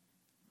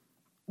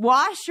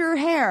 Wash your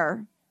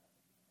hair,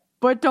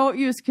 but don't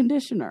use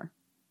conditioner.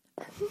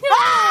 No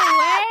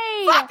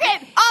way! Fuck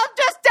it! I'll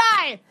just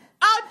die!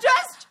 I'll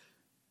just...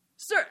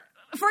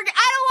 forget.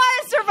 I don't want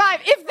to survive.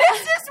 If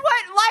this is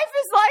what life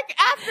is like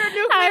after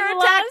nuclear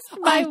attack,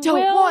 I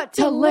don't want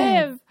to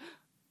live.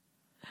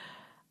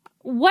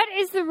 What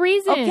is the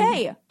reason?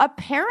 Okay,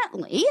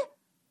 apparently,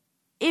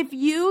 if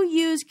you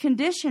use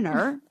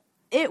conditioner,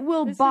 it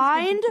will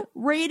bind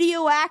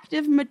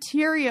radioactive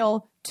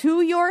material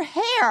to your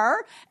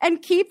hair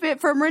and keep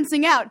it from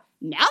rinsing out.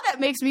 Now that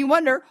makes me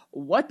wonder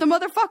what the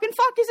motherfucking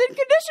fuck is in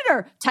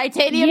conditioner?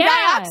 Titanium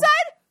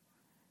dioxide?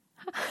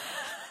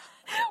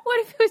 What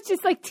if it was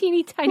just like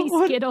teeny tiny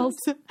Skittles?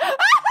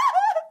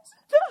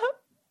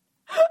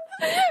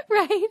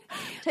 Right?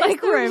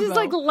 Like we were just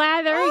like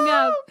lathering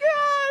up. Oh,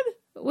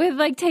 God. With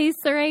like Taste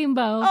the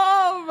Rainbow.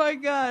 Oh, my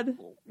God.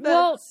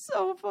 That's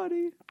so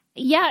funny.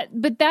 Yeah,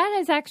 but that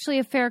is actually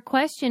a fair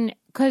question,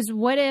 because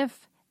what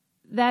if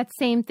that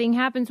same thing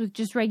happens with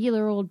just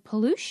regular old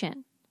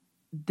pollution?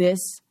 This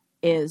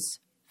is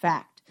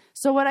fact.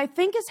 So what I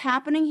think is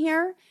happening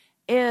here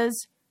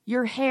is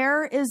your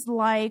hair is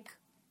like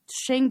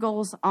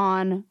shingles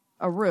on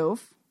a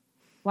roof.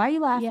 Why are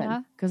you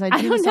laughing? Because I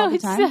do this all the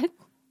time.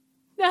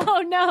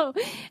 No.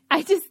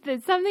 I just,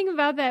 something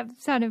about that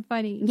sounded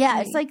funny.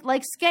 Yeah, it's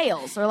like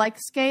scales, or like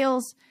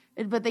scales,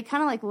 but they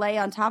kind of like lay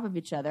on top of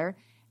each other.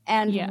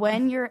 And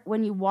when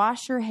you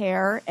wash your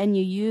hair and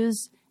you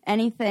use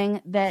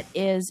anything that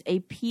is a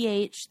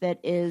pH that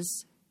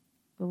is,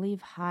 I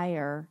believe,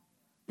 higher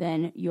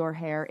than your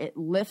hair, it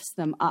lifts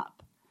them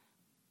up.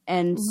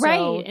 And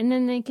so and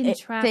then they can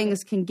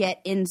things can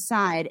get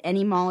inside.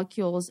 Any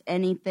molecules,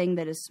 anything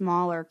that is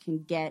smaller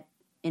can get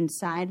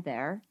inside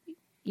there.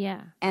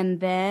 Yeah. And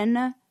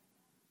then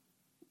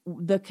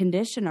the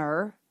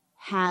conditioner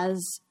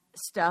has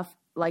stuff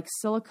like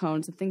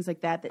silicones and things like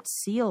that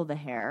seal the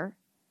hair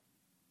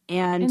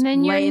and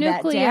then lay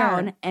that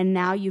down. And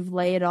now you've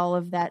laid all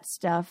of that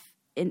stuff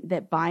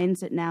that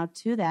binds it now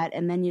to that.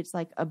 And then it's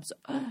like,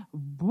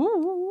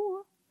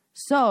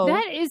 so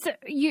that is,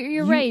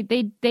 you're right.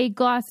 They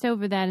glossed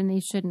over that and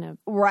they shouldn't have.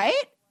 Right?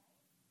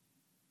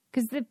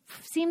 Because it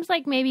seems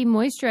like maybe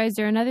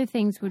moisturizer and other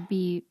things would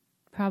be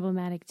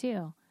problematic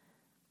too.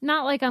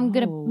 Not like I'm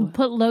going to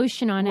put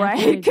lotion on it.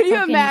 Right? Can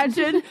you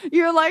imagine?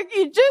 You're like,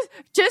 you just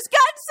got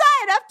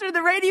inside after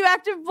the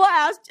radioactive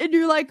blast, and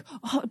you're like,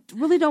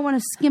 really don't want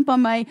to skimp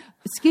on my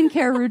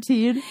skincare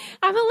routine.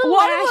 I'm a little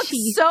ashy. Looks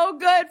so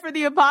good for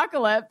the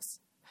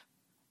apocalypse.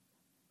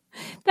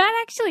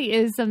 That actually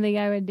is something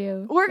I would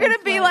do. We're gonna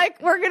be like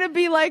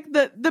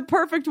the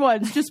perfect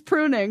ones, just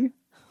pruning.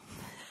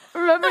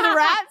 Remember the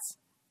rats?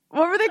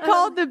 What were they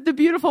called? The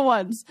beautiful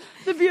ones.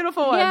 The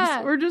beautiful ones.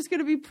 Yeah. We're just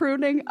gonna be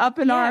pruning up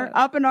in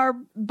our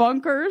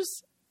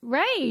bunkers.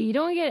 Right. You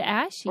don't get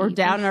ashy. Or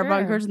down in our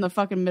bunkers in the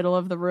fucking middle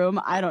of the room.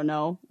 I don't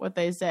know what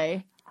they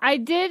say. I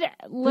did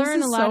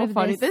learn a lot of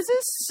funny. This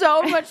is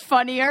so much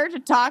funnier to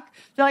talk.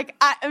 Like,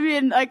 I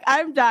mean, like,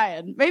 I'm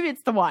dying. Maybe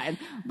it's the wine,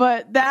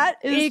 but that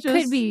is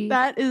could be.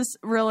 That is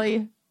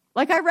really,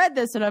 like, I read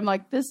this and I'm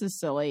like, this is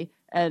silly.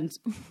 And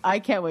I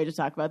can't wait to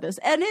talk about this.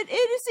 And it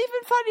is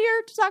even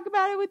funnier to talk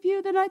about it with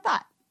you than I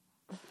thought.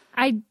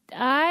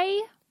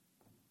 I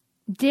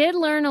did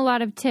learn a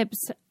lot of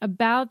tips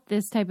about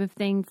this type of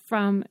thing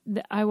from,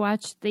 I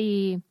watched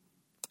the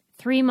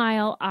 3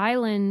 Mile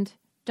Island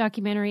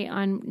documentary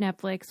on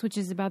Netflix, which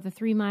is about the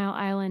 3 Mile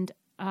Island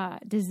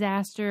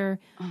disaster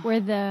where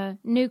the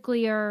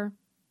nuclear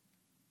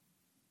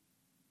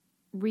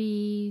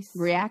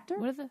reactor?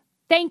 What is it?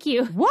 Thank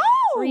you. Whoa!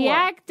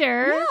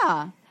 Reactor.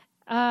 Yeah.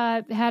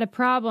 Had a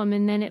problem,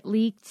 and then it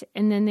leaked,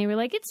 and then they were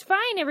like, it's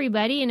fine,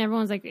 everybody. And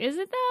everyone's like, is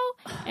it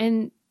though?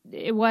 And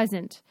it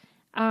wasn't.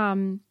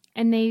 And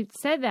they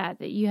said that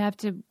you have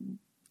to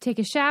take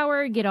a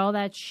shower, get all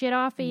that shit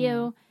off of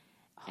you.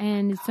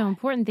 And it's so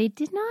important. They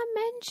did not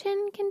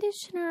mention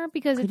conditioner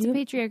because it's a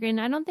patriarchy,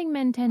 and I don't think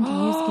men tend to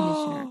use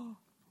conditioner.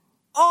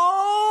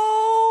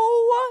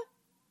 Oh!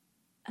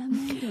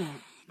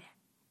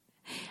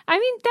 I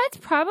mean, that's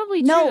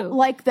probably true. No,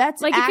 like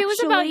that's like if it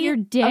was about your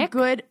dick,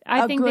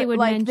 I think they would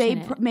like mention they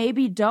it.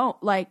 Maybe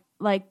don't like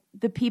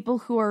the people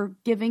who are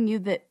giving you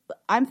the.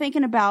 I'm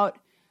thinking about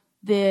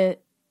the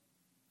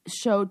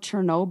show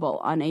Chernobyl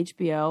on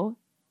HBO,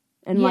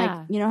 and like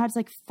you know how it's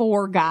like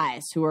 4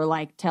 guys who are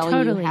like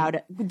telling you how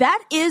to.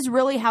 That is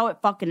really how it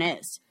fucking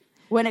is.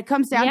 when it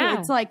comes down to it.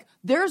 It's like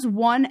there's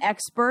one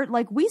expert.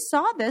 Like we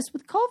saw this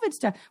with COVID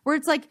stuff where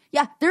it's like,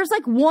 there's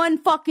like one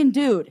fucking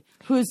dude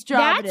whose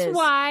job it is. That's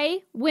why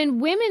when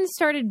women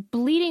started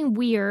bleeding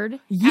weird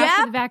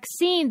after the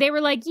vaccine, they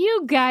were like,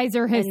 you guys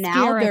are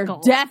hysterical. And now they're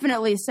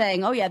definitely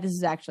saying, oh, yeah, this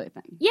is actually a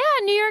thing. Yeah,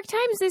 New York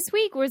Times this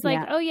week was like,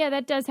 oh, yeah,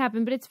 that does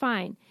happen, but it's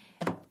fine.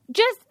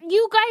 Just,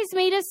 you guys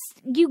made us,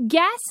 you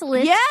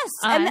gaslit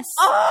us.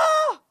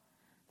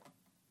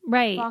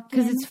 Right,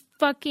 because it's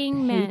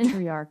fucking men.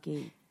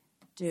 Patriarchy.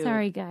 Dude.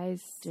 Sorry,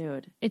 guys.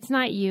 Dude. It's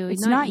not you.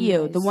 It's not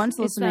you. Guys. The ones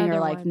listening are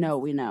like, ones. no,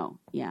 we know.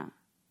 Yeah.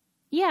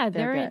 Yeah,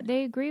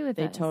 they agree with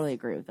us. They totally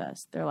agree with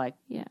us. They're like,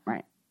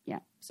 right. Yeah.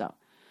 So.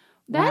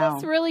 That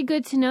is really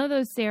good to know,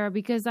 though, Sarah,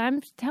 because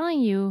I'm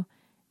telling you,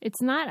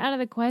 it's not out of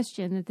the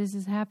question that this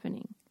is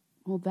happening.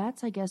 Well,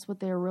 that's, I guess, what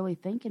they're really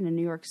thinking in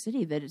New York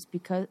City, that it's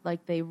because,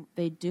 like,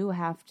 they do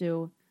have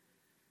to,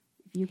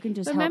 if you can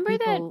just help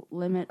people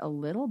limit a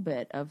little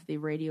bit of the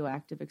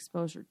radioactive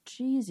exposure.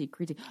 Jeezy,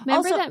 crazy.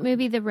 Remember that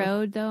movie, The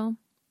Road, though?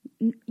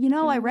 You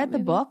know, I read the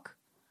book.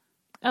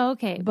 Oh,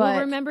 okay. But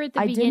remember at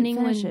the beginning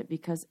I didn't finish it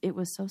because it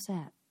was so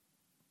sad.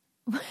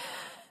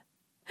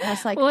 I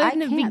was like, in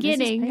the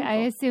beginning,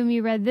 I assume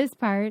you read this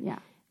part. Yeah.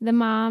 The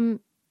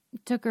mom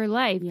took her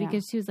life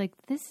because she was like,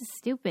 this is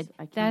stupid.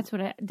 That's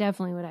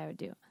definitely what I would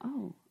do.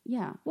 Oh,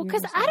 yeah. Well,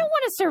 because I don't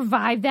want to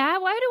survive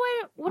that.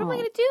 What am I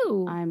going to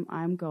do?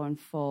 I'm going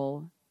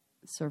full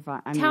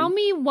survive. Tell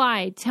me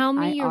why. Tell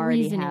me your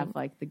reasoning. I already have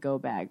like the go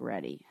bag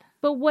ready.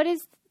 But what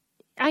is,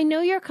 I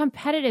know you're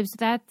competitive, so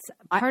that's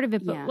part of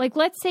it. But like,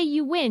 let's say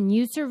you win,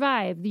 you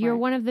survive. You're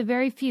one of the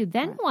very few.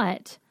 Then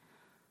what?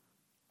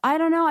 I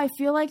don't know. I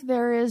feel like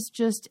there is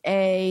just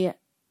and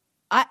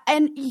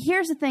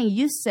here's the thing.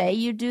 You say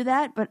you do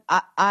that, but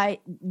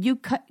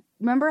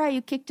remember how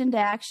you kicked into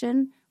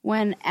action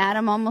when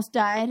Adam almost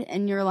died,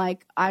 and you're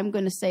like, I'm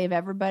going to save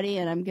everybody,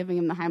 and I'm giving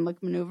him the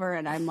Heimlich maneuver,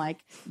 and I'm like,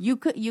 you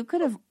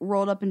could have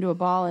rolled up into a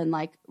ball and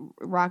like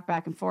rocked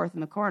back and forth in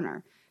the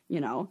corner, you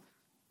know.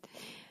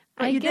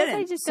 But I guess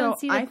I just don't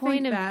see the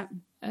point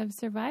of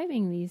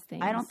surviving these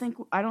things. I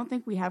don't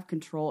think we have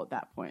control at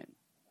that point.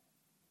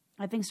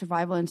 I think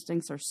survival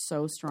instincts are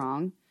so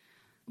strong.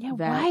 Yeah,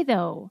 why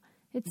though?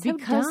 It's so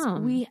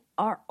dumb.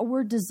 Because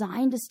we're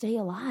designed to stay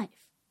alive.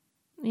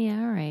 Yeah,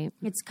 all right.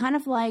 It's kind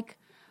of like,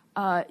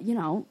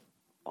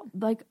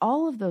 like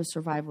all of those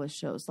survivalist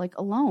shows, like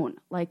Alone.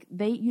 Like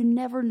you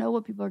never know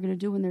what people are going to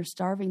do when they're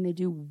starving. They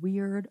do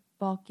weird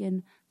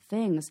fucking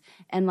things.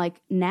 And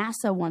like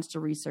NASA wants to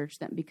research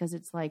them because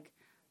it's like,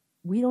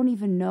 we don't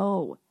even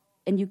know.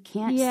 And you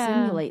can't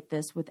simulate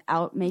this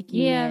without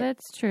making it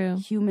that's true.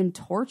 Human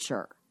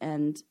torture.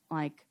 And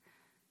like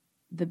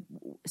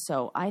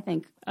so I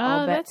think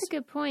that's a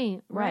good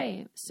point.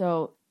 Right.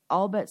 So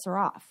all bets are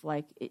off.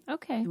 Like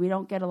okay. We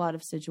don't get a lot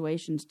of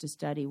situations to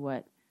study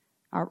what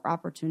our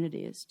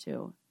opportunity is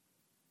to,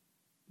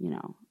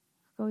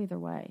 go either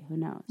way. Who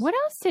knows? What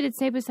else did it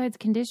say besides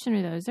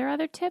conditioner though? Is there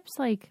other tips?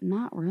 Like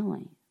not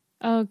really.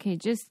 Okay,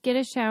 just get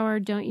a shower,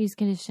 don't use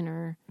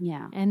conditioner.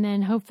 Yeah. And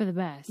then hope for the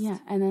best. Yeah.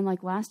 And then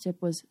like last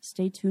tip was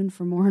stay tuned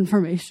for more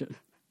information.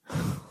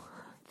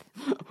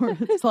 Where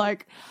it's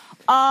like,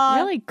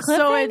 really cliffhanger?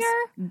 So it's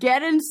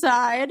get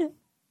inside,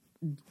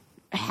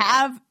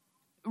 have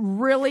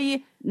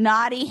really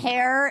knotty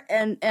hair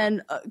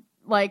and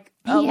like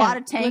a lot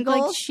of tangles.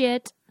 Look like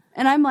shit.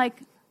 And I'm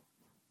like,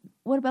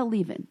 what about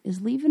leave-in?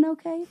 Is leave-in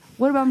okay?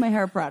 What about my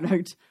hair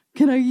product?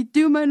 Can I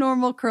do my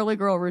normal curly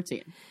girl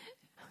routine?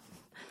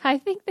 I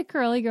think the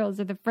curly girls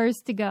are the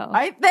first to go.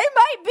 They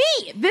might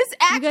be. This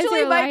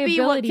actually might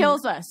be what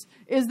kills us,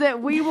 is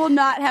that we will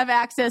not have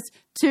access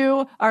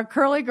to our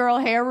curly girl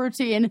hair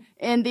routine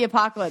in the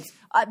apocalypse.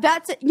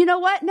 That's it. You know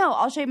what? No,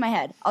 I'll shave my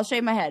head.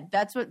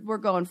 That's what we're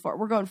going for.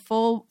 We're going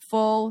full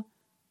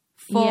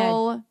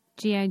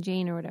G.I.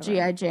 Jane or whatever.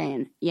 G.I.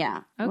 Jane.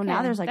 Yeah. Okay. Well,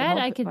 now there's like that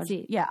I could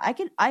see. Yeah,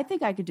 I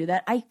think I could do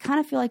that. I kind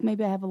of feel like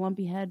maybe I have a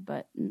lumpy head,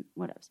 but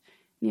what else?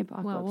 In the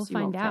apocalypse. Well, we'll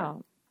find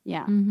out.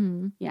 Yeah.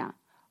 Mm-hmm. Yeah.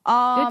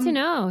 Good to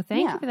know.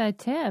 Thank you for that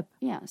tip.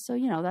 Yeah, so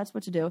that's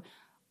what to do.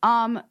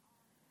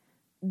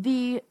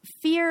 The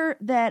fear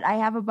that I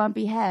have a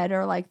bumpy head,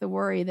 or like the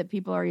worry that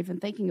people are even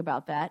thinking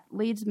about that,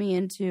 leads me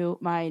into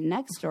my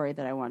next story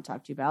that I want to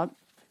talk to you about.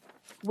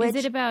 Is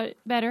it about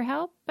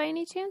BetterHelp by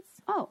any chance?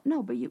 Oh,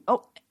 no, but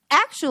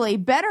actually,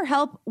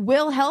 BetterHelp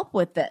will help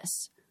with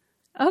this.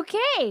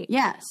 Okay.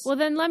 Yes. Well,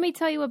 then let me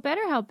tell you what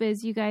BetterHelp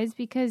is, you guys,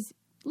 because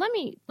let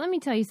me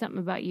tell you something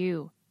about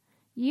you.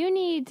 You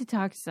need to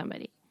talk to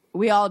somebody.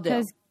 We all do.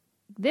 Because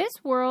this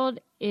world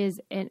is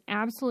an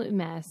absolute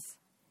mess.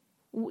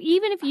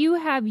 Even if you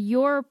have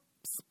your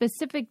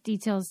specific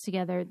details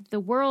together, the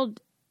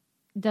world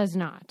does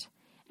not.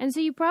 And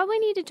so you probably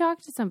need to talk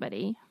to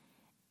somebody.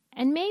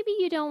 And maybe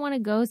you don't want to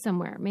go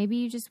somewhere. Maybe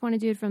you just want to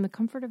do it from the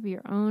comfort of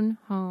your own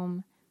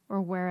home or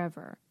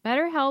wherever.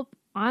 BetterHelp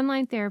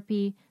online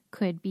therapy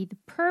could be the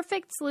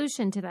perfect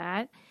solution to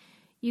that.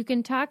 You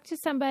can talk to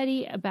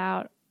somebody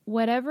about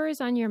whatever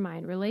is on your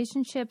mind,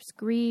 relationships,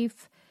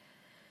 grief,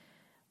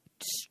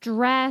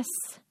 stress,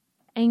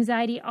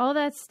 anxiety, all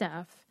that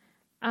stuff.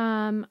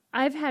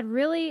 I've had a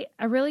really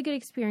good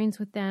experience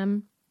with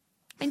them.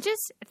 And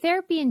just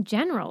therapy in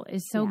general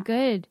is so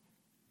good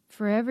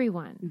for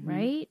everyone,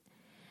 right?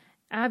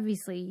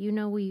 Obviously, you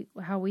know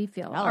how we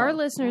feel. Our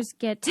listeners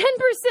get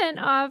 10%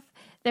 off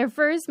their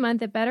first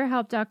month at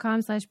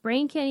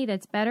BetterHelp.com/BrainCandy.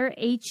 That's better,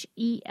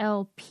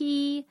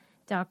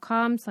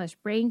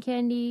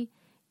 HELP.com/BrainCandy.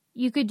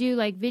 You could do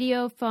like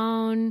video,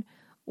 phone,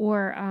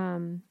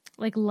 or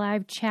like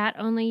live chat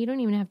only. You don't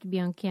even have to be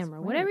on camera.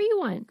 Whatever you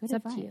want. It's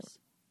up to you.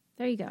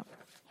 There you go.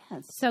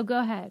 Yes. So go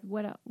ahead.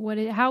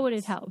 How would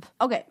it help?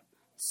 Okay.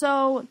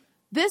 So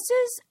this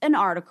is an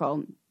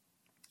article.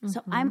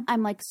 So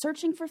I'm like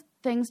searching for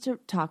things to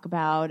talk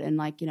about and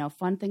like, you know,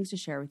 fun things to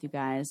share with you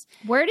guys.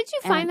 Where did you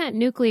find that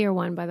nuclear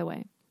one, by the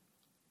way?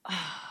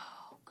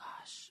 Oh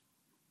gosh.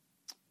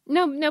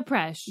 No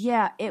press.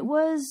 Yeah, it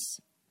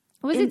was.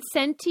 Was it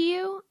sent to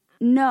you?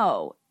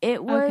 No,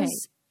 it was.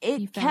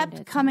 Okay. It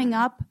kept coming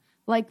up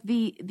like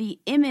the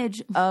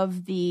image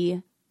of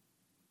the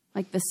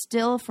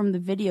still from the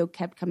video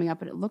kept coming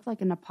up, and it looked like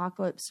an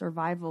apocalypse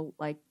survival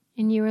like.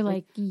 And you were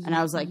like, and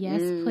I was like,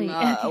 yes, please.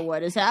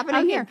 What is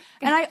happening here?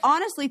 And I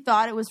honestly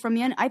thought it was from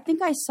the end. I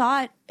think I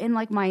saw it in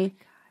like my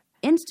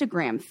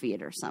Instagram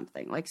feed or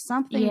something, like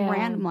something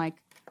random like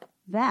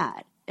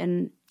that.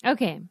 And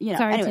okay, you know,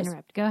 sorry anyways, to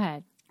interrupt. Go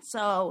ahead.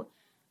 So,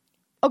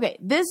 okay,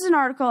 this is an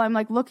article. I'm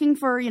like looking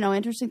for, you know,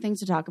 interesting things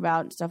to talk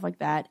about and stuff like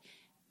that.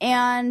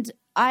 And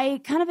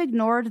I kind of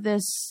ignored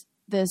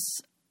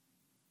this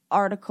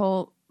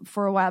article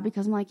for a while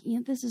because I'm like,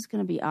 this is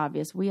going to be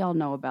obvious. We all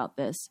know about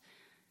this.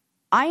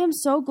 I am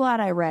so glad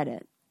I read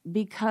it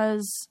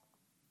because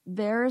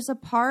there's a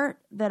part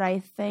that I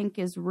think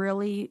is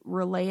really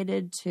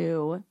related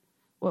to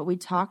what we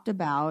talked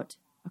about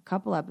a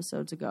couple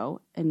episodes ago,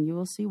 and you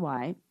will see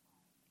why.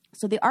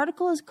 So the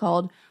article is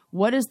called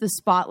What is the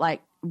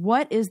Spotlight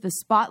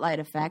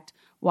Effect?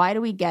 Why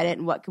do we get it,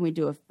 and what can we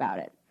do about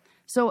it?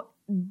 So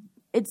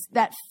it's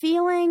that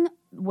feeling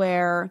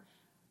where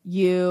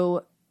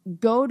you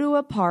go to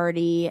a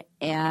party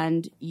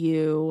and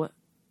you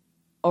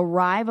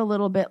arrive a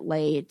little bit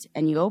late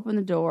and you open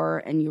the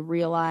door and you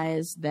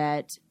realize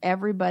that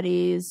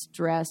everybody's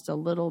dressed a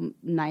little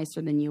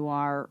nicer than you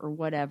are or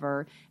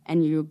whatever,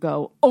 and you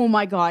go, oh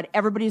my God,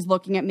 everybody's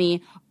looking at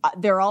me.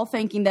 They're all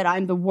thinking that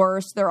I'm the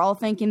worst. They're all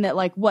thinking that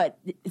like, what?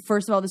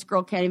 First of all, this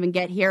girl can't even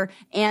get here,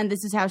 and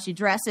this is how she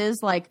dresses.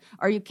 Like,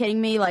 are you kidding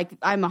me? Like,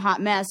 I'm a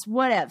hot mess.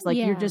 Whatevs. Like,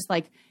 you're just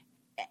like,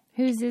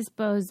 who's this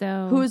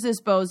bozo? Who's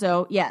this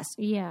bozo? Yes.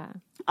 Yeah.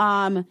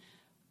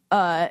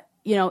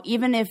 You know,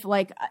 even if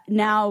like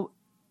now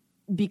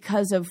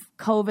because of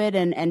COVID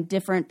and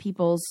different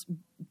people's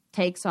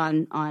takes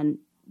on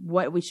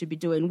what we should be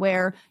doing,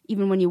 where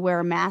even when you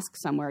wear a mask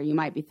somewhere, you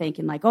might be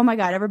thinking like, oh my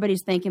God,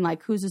 everybody's thinking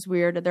like, who's this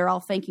weird? They're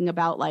all thinking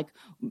about like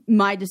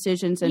my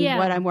decisions and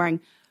what I'm wearing.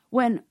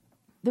 When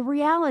the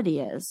reality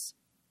is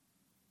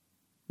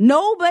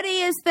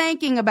nobody is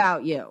thinking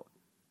about you.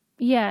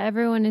 Yeah,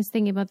 everyone is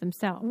thinking about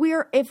themselves.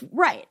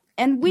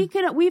 And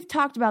we've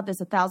talked about this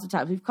 1,000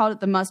 times. We've called it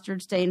the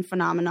mustard stain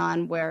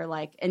phenomenon where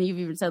like, and you've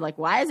even said like,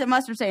 why is it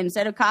mustard stain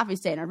instead of coffee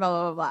stain or blah,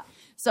 blah, blah, blah.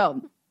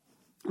 So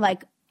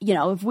like, you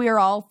know, if we're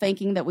all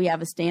thinking that we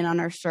have a stain on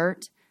our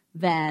shirt,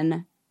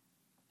 then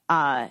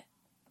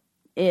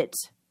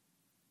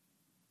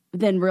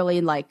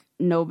really like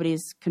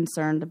nobody's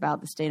concerned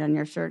about the stain on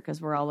your shirt because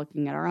we're all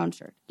looking at our own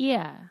shirt.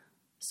 Yeah.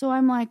 So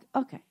I'm like,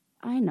 okay.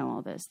 I know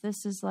all this.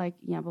 This is like,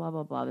 blah,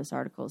 blah, blah. This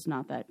article is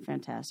not that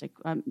fantastic.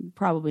 I'm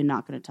probably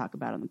not going to talk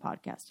about it on the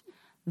podcast.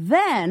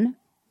 Then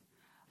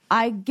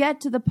I get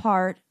to the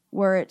part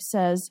where it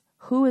says,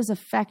 who is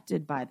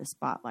affected by the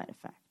spotlight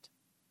effect?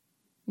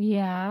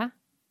 Yeah.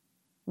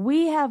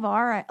 We have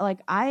I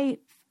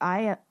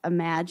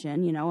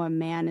imagine, you know, a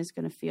man is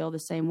going to feel the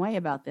same way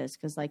about this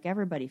because like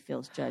everybody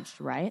feels judged,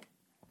 right?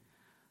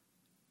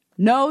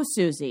 No,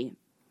 Susie.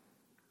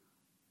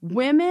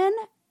 Women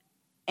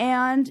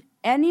and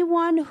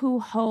anyone who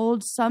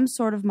holds some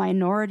sort of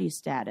minority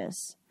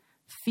status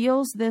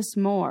feels this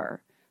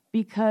more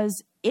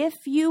because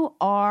if you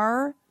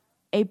are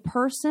a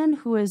person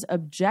who is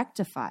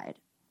objectified,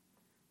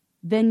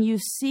 then you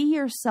see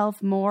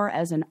yourself more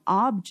as an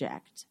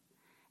object.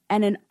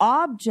 And an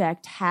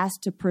object has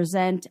to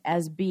present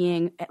as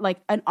being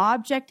like an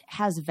object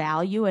has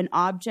value. An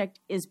object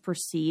is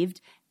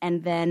perceived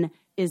and then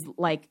is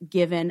like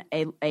given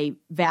a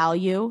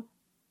value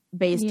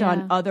based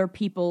on other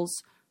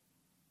people's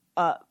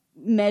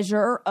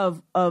measure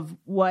of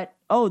what,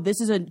 oh, this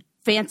is a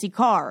fancy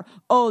car.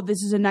 Oh,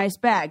 this is a nice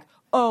bag.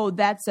 Oh,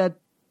 that's a,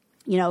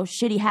 you know,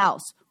 shitty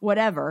house,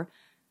 whatever.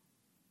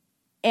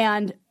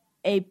 And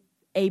a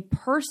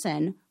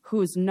person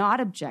who's not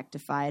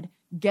objectified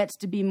gets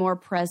to be more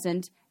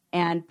present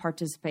and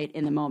participate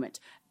in the moment.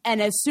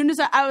 And as soon as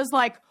I was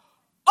like,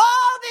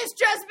 oh, this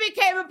just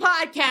became a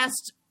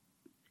podcast.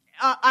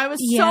 I was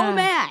so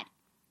mad.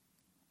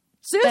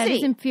 Susie. That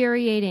is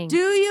infuriating. Do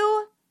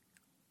you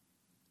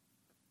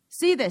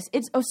see this?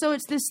 It's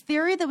this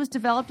theory that was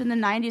developed in the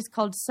 90s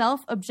called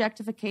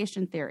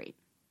self-objectification theory.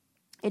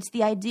 It's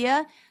the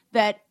idea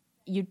that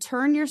you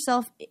turn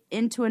yourself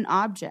into an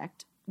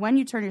object, when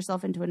you turn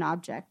yourself into an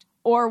object,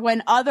 or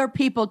when other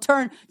people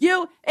turn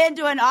you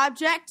into an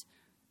object,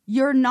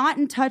 you're not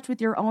in touch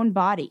with your own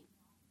body.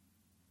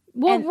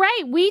 Well,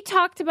 right. We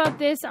talked about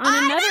this on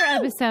another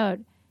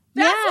episode.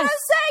 That's what I'm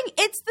saying.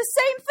 It's the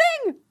same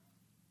thing.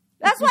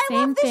 That's why I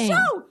love this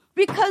show.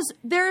 Because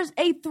there's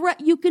a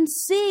threat. You can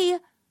see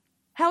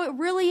how it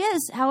really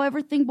is, how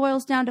everything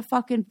boils down to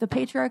fucking the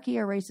patriarchy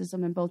or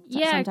racism in both.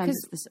 Sometimes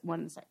it's the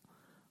one and the same.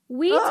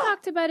 We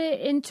talked about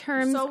it in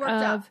terms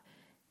of,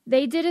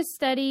 they did a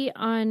study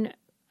on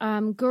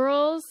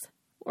girls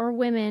or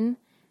women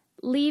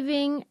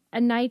leaving a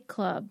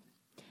nightclub,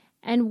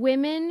 and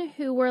women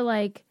who were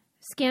like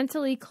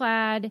scantily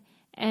clad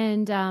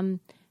and,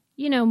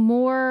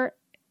 more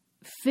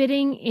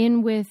fitting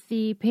in with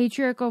the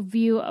patriarchal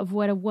view of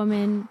what a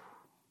woman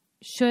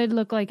should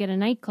look like at a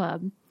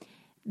nightclub,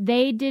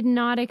 they did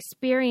not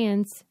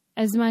experience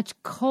as much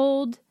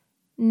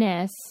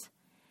coldness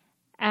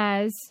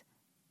as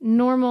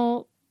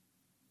normal,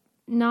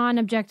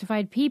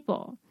 non-objectified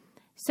people.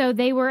 So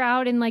they were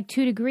out in like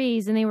 2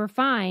 degrees and they were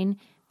fine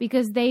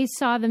because they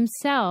saw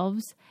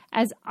themselves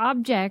as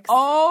objects.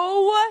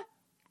 Oh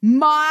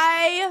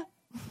my...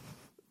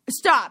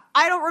 Stop.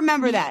 I don't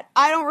remember that.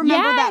 I don't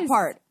remember that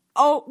part.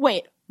 Oh,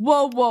 wait.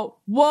 Whoa.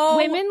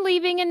 Women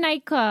leaving a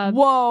nightclub.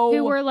 Whoa.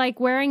 Who were like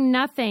wearing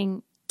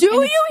nothing. Do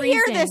you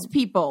hear this,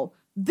 people?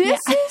 This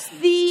is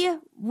the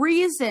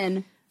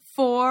reason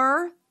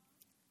for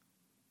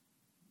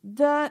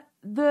the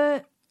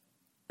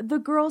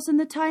girls in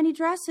the tiny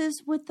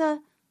dresses with the...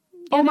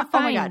 Oh my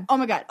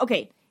God.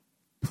 Okay.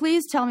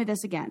 Please tell me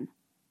this again.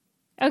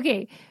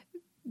 Okay.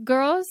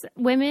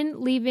 Women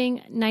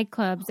leaving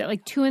nightclubs at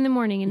like 2 a.m.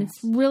 and it's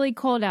really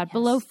cold out,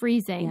 below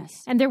freezing.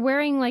 Yes. And they're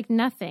wearing like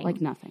nothing.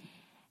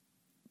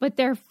 But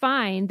they're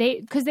fine.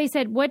 Because they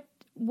said, what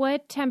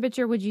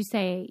temperature would you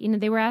say?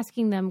 They were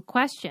asking them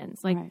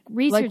questions, like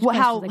research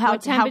questions.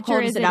 What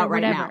temperature is it out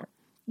right now?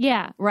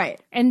 Yeah. Right.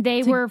 And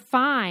they were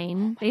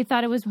fine. They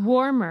thought it was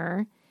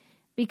warmer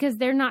because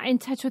they're not in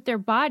touch with their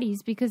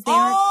bodies because they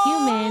aren't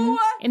human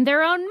in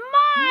their own mind.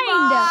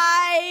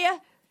 My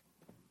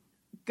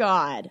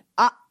God.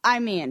 I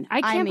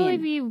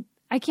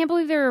can't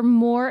believe there are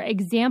more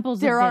examples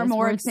of this. There are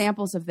more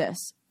examples of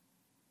this.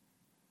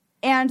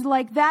 And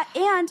like that.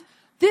 And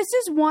this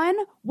is one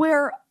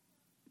where,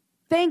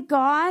 thank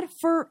God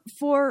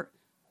for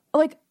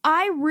like,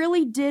 I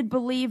really did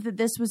believe that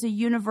this was a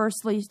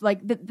universally,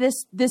 like, that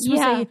this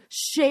was a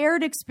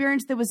shared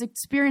experience that was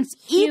experienced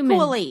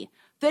equally.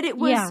 That it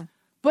was,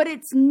 but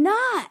it's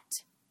not.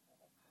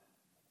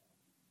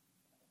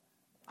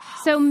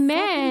 So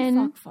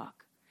men... Fuck.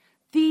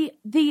 They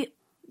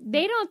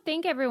don't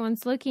think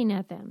everyone's looking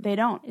at them. They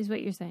don't. Is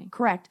what you're saying.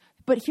 Correct.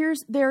 But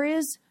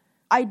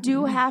I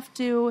do have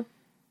to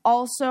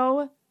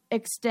also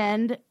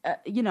extend,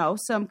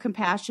 some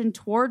compassion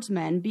towards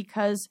men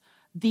because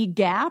the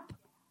gap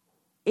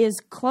is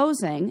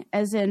closing,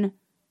 as in,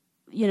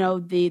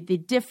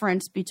 the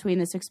difference between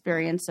this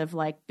experience of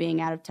like being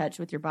out of touch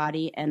with your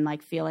body and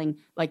like feeling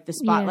like the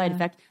spotlight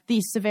effect,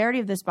 the severity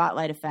of the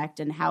spotlight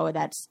effect and how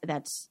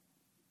that's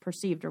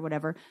perceived or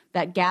whatever,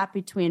 that gap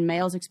between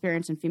male's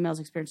experience and female's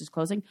experience is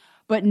closing,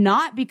 but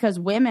not because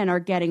women are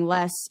getting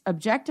less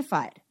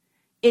objectified.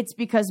 It's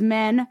because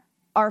men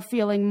are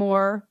feeling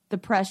more the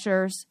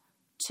pressures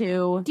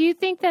to... Do you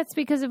think that's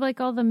because of like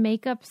all the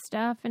makeup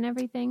stuff and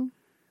everything?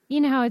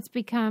 You know how it's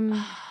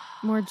become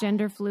more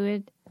gender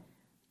fluid?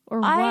 Or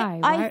why?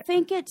 I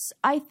think it's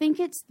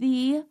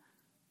the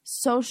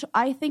social...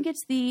 I think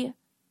it's the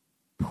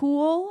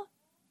pool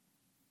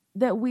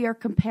that we are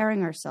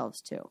comparing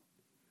ourselves to.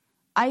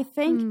 I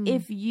think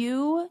if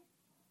you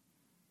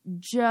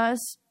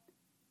just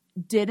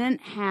didn't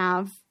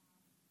have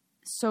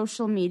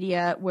social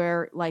media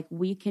where like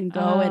we can go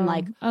and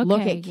like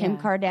look at Kim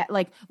Kardashian,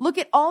 like look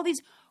at all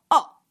these.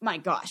 Oh my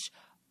gosh.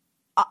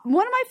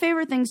 One of my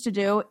favorite things to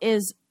do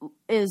is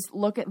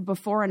look at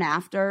before and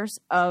afters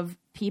of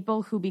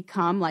people who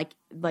become like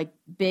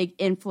big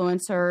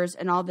influencers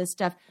and all this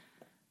stuff.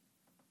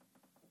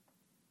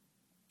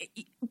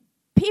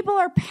 People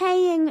are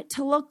paying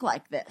to look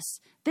like this.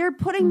 They're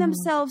putting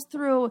themselves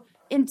through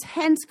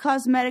intense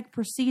cosmetic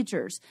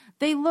procedures.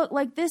 They look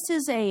like this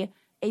is a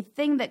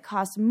thing that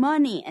costs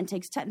money and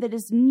takes time, that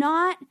is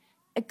not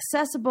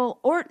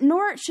accessible,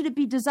 nor should it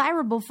be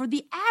desirable for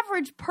the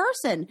average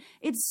person.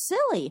 It's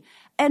silly.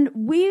 And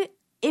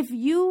if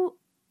you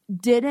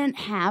didn't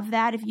have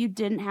that, if you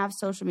didn't have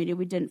social media,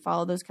 we didn't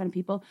follow those kind of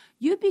people,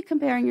 you'd be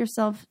comparing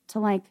yourself to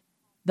like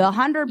the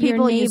 100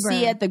 people you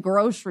see at the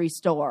grocery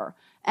store.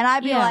 And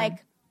I'd be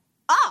like,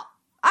 oh,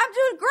 I'm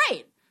doing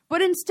great.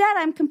 But instead,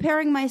 I'm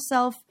comparing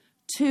myself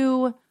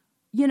to,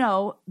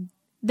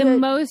 the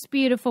most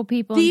beautiful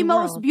people in the world.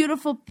 The most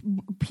beautiful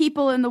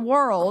people in the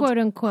world. Quote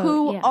unquote.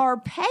 Who are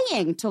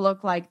paying to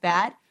look like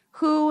that.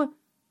 Who,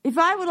 if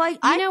I would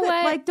like,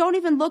 don't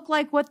even look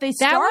like what they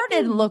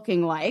started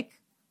looking like.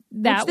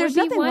 That there's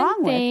would be nothing one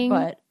wrong thing.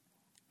 With,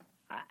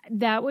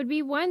 that would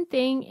be one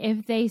thing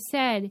if they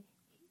said,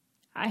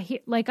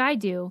 like I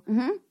do,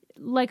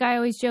 like I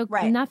always joke,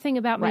 nothing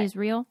about me is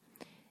real.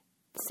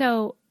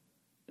 So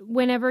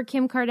whenever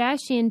Kim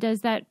Kardashian does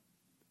that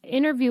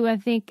interview, I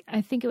think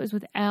it was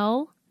with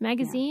Elle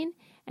magazine,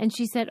 and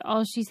she said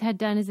all she's had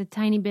done is a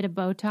tiny bit of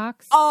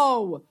Botox.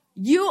 Oh,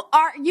 you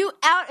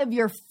out of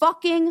your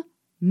fucking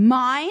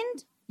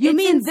mind? You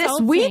mean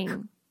insulting. This week?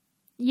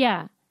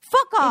 Yeah.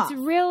 Fuck off.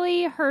 It's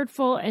really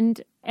hurtful,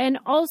 and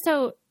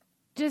also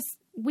just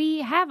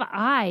we have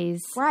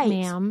eyes,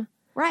 ma'am.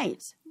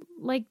 Right.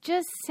 Like,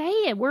 just say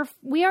it.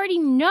 We already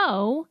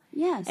know.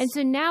 Yes. And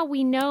so now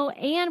we know,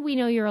 and we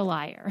know you're a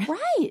liar.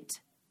 Right.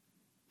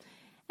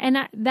 And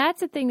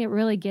that's the thing that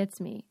really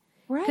gets me.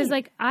 Right. Because,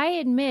 like, I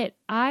admit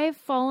I've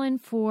fallen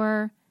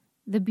for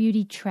the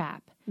beauty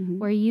trap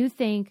where you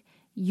think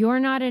you're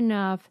not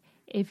enough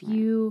if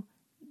you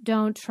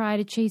don't try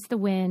to chase the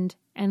wind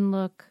and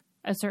look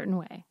a certain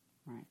way.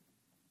 Right.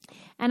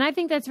 And I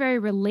think that's very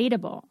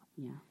relatable.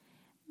 Yeah.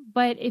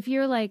 But if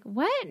you're like,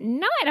 what?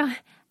 No, I don't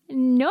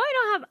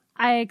have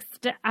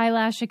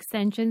eyelash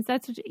extensions.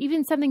 That's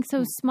even something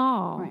so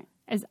small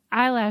as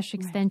eyelash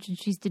extensions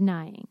she's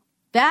denying.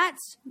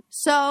 That's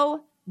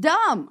so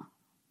dumb.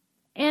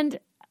 And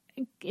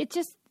it's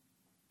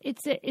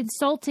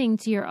insulting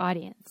to your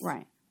audience.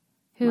 Right.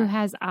 Who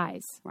has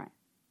eyes. Right.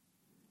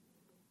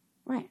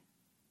 Right.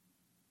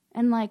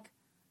 And like,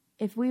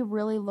 if we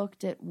really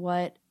looked at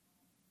what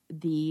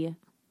the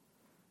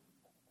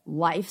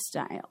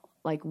lifestyle,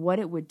 like what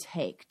it would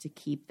take to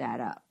keep that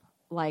up,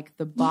 like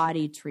the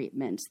body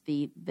treatments,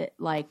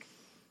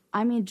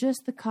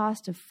 just the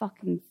cost of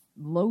fucking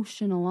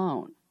lotion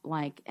alone,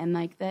 like, and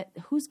like that,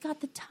 who's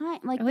got the time?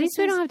 Like, at least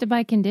we don't have to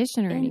buy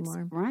conditioner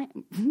anymore, right?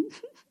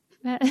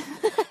 that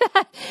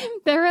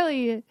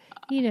really,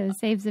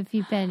 saves a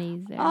few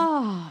pennies there.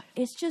 Oh,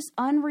 it's just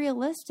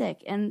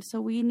unrealistic, and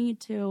so we need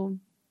to.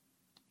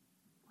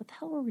 What the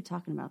hell were we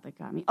talking about that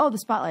got me? Oh, the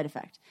spotlight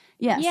effect.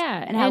 Yes,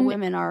 yeah, and how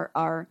women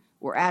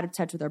we're out of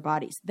touch with our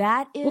bodies.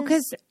 That is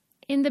because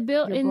in the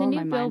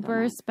new Bill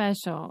Burr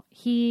special,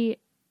 he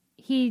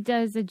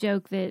does a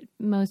joke that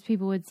most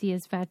people would see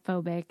as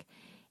fatphobic,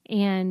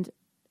 and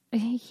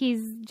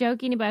he's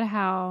joking about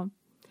how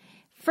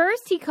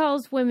first he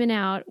calls women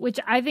out, which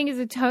I think is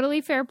a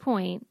totally fair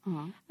point,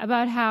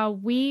 about how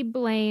we're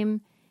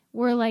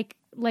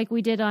like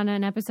we did on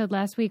an episode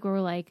last week where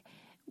we're like,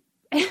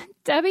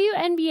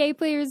 WNBA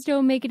players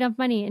don't make enough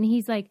money. And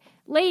he's like,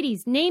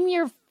 ladies, name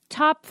your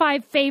top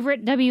 5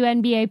 favorite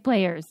WNBA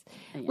players.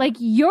 Yeah. Like,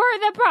 you're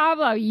the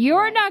problem.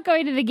 You're not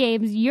going to the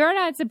games. You're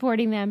not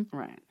supporting them.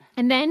 Right.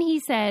 And then he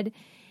said,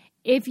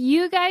 if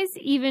you guys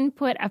even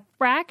put a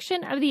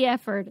fraction of the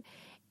effort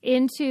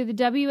into the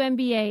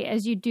WNBA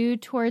as you do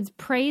towards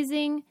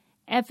praising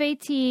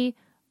FAT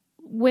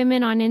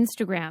women on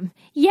Instagram,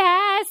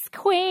 yes,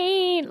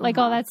 queen, like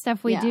all that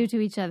stuff we do to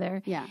each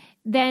other,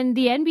 then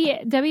the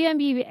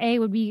WNBA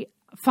would be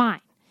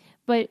fine.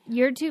 But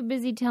you're too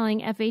busy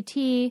telling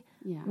FAT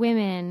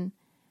women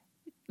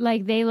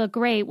like they look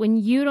great when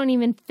you don't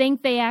even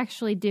think they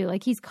actually do.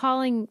 Like, he's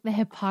calling the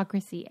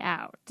hypocrisy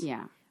out.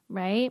 Yeah.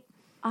 Right?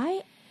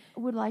 I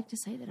would like to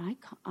say that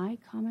I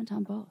comment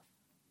on both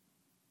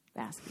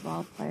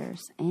basketball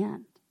players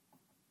and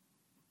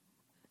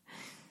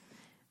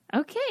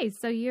okay,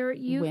 so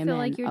you feel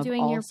like you're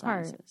doing your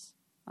part. Sizes.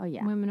 Oh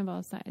yeah, women of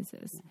all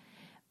sizes. Yeah.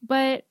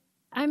 But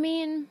I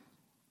mean,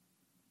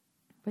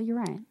 but you're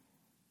right.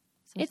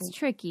 It's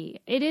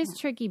tricky. It is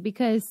tricky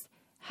because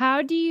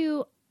how do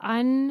you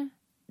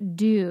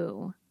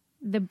undo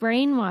the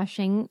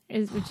brainwashing,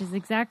 which is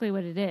exactly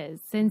what it is,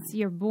 since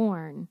you're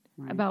born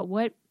about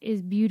what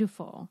is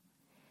beautiful?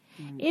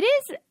 Right.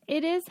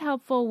 It is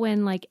helpful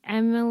when, like,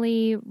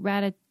 Emily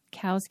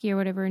Ratajkowski or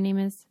whatever her name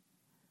is,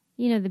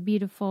 the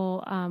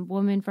beautiful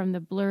woman from the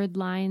Blurred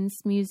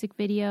Lines music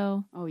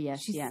video. Oh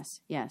yes,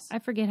 yes. I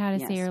forget how to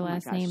say her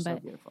last name,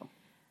 but beautiful.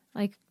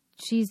 Like,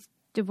 she's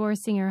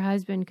divorcing her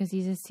husband because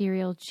he's a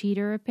serial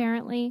cheater,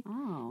 apparently.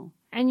 Oh.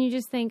 And you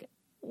just think,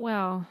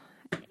 well,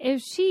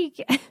 if she...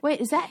 Wait,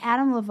 is that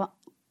Adam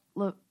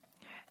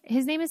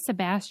His name is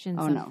Sebastian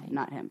something. No,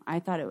 not him.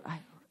 I thought it...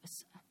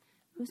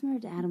 Who's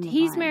married to Adam Levine?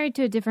 He's married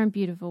to a different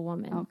beautiful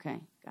woman. Okay,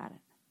 got it.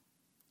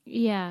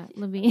 Yeah,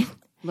 Levine.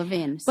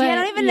 Levine. See, I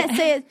don't even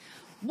say it.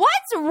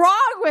 What's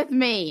wrong with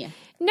me?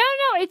 No,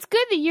 it's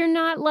good that you're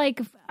not, like,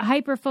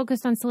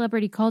 hyper-focused on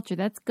celebrity culture.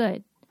 That's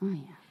good. Oh,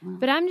 yeah. Well.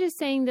 But I'm just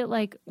saying that,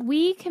 like,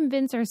 we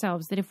convince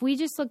ourselves that if we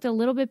just looked a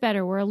little bit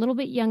better, we're a little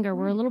bit younger,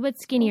 we're a little bit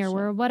skinnier,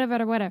 we're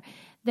whatever,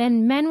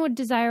 then men would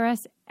desire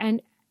us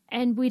and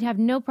we'd have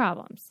no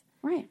problems.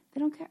 Right. They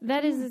don't care.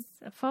 That is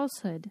a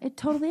falsehood. It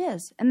totally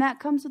is. And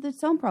that comes with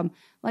its own problem.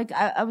 Like,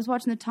 I was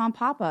watching the Tom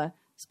Papa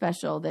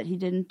special that he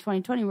did in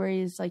 2020 where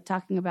he's, like,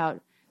 talking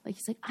about, like,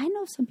 he's like, I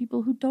know some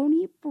people who don't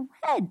eat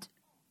bread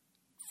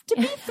to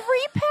be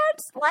 3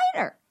 pounds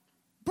lighter.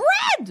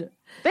 Bread!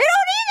 They don't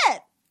eat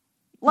it!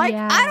 Like,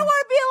 I don't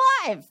want to be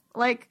alive.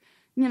 Like,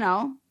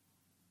 I'm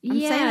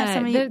saying that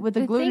somebody with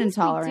a gluten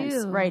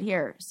intolerance right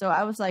here. So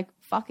I was like,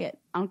 fuck it.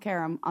 I don't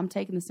care. I'm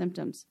taking the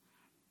symptoms.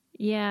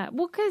 Yeah.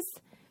 Well, because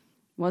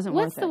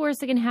what's the worst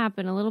that can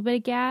happen? A little bit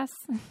of gas?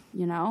 I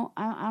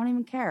don't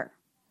even care.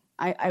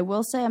 I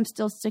will say I'm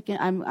still sticking.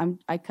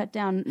 I cut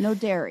down no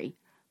dairy,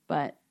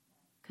 but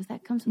because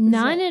that comes with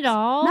none at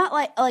all. Not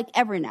like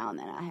every now and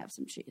then I have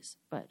some cheese,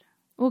 but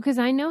because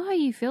I know how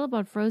you feel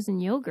about frozen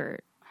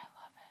yogurt. I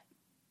love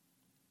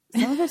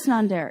it. Some of it's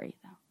non-dairy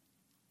though.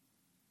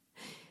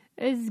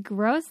 It's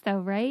gross though,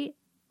 right?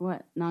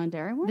 What,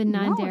 non-dairy one? The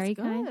non-dairy no, it's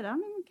kind. Good. I don't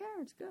even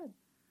care. It's good.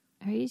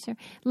 Are you sure?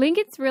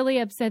 Lincoln's really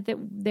upset that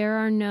there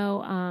are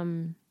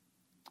no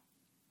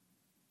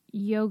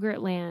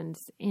yogurt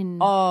lands in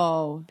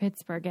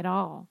Pittsburgh at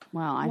all.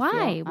 Well,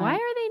 why? Why are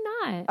they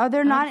not? Are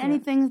there not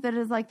anything that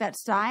is like that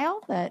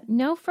style? That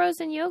no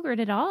frozen yogurt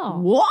at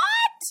all. What?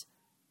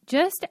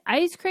 Just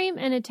ice cream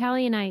and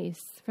Italian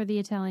ice for the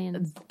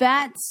Italians.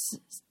 That's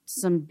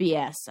some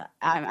BS.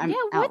 I'm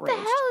what outraged. the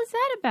hell is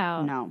that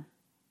about? No.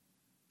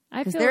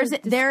 I feel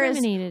there is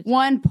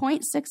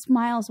 1.6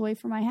 miles away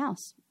from my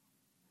house.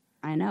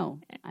 I know.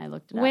 I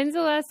looked it up. When's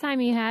the last time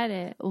you had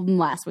it?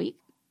 Last week.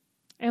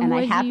 And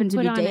I happen to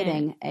be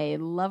dating a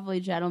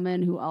lovely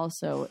gentleman who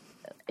also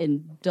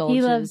indulges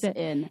he loves it.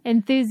 in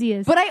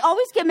enthusiast. But I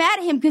always get mad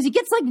at him because he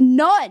gets like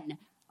none.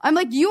 I'm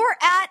like, you're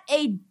at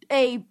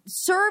a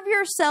serve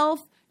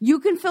yourself. You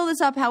can fill this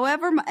up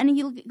however. And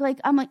he like,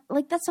 I'm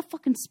like that's a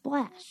fucking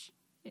splash.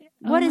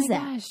 What is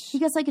that? Gosh. He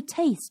gets like a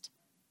taste.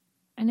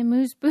 And a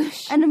moose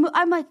bouche. And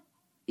I'm like,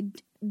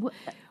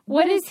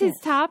 what is his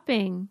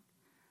topping?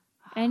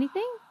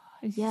 Anything?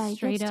 Yeah, he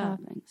straight gets up.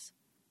 toppings.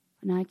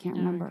 No, I can't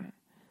remember.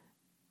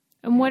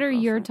 And what are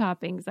your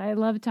toppings? I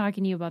love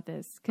talking to you about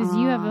this because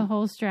you have a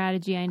whole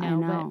strategy. I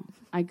know.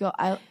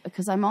 But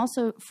because I'm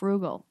also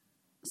frugal,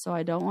 so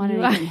I don't want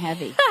anything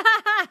heavy.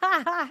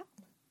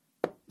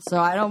 So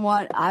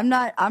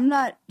I'm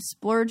not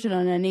splurging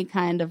on any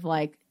kind of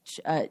like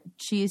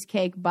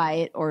cheesecake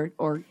bite or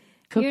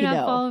cookie You're not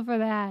dough. falling for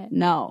that.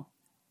 No,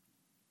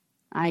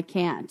 I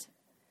can't.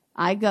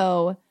 I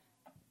go.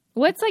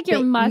 What's like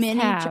your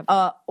must-have?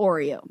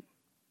 Oreo.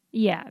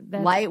 Yeah,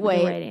 that's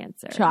lightweight, the right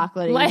answer.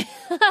 Chocolatey.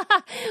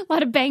 A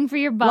lot of bang for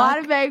your buck. A lot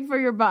of bang for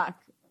your buck.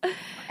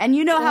 And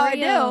you know Oreo, how I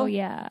do.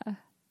 Yeah.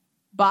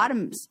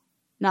 Bottoms,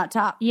 not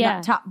top. Yeah.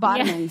 Not top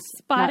bottomings.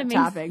 Yes, bottomings.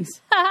 Not toppings.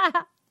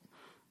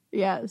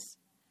 Yes.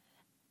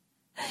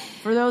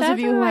 For those That's of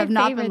you one who of have my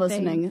not been favorite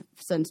listening things.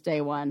 since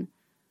day one,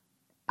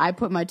 I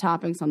put my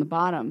toppings on the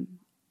bottom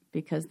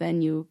because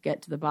then you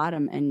get to the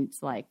bottom and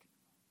it's like,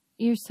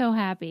 you're so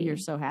happy. You're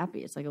so happy.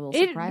 It's like a little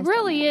it surprise. It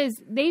really is.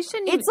 They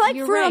shouldn't. It's like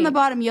fruit on the right.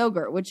 bottom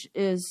yogurt, which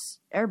is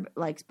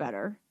likes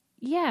better.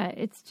 Yeah,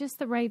 it's just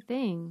the right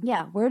thing.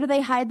 Yeah. Where do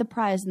they hide the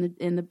prize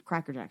in the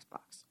Cracker Jacks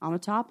box? On the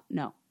top?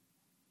 No.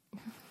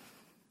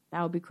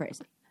 That would be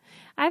crazy.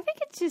 I think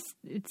it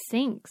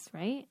sinks,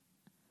 right?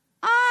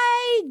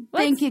 I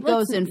think it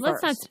goes in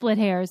first. Let's not split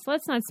hairs.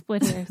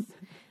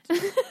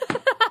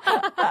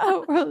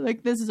 We're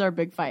like, this is our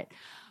big fight.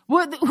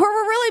 What we're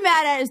really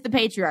mad at is the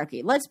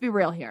patriarchy. Let's be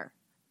real here.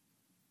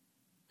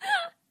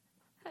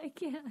 I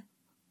can't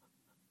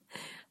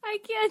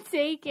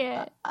take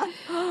it.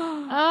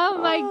 Oh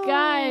my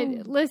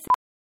God. Listen.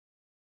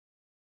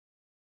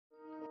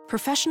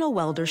 Professional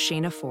welder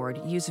Shayna Ford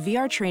used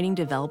VR training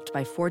developed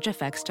by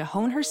ForgeFX to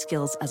hone her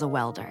skills as a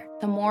welder.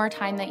 The more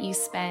time that you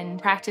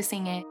spend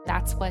practicing it,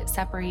 that's what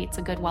separates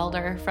a good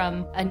welder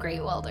from a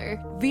great welder.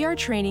 VR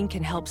training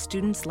can help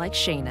students like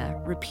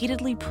Shayna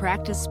repeatedly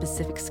practice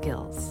specific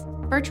skills.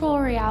 Virtual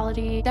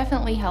reality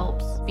definitely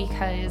helps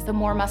because the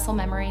more muscle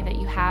memory that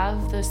you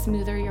have, the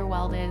smoother your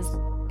weld is.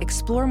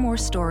 Explore more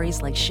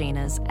stories like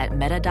Shayna's at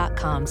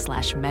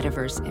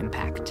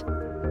meta.com/metaverseimpact.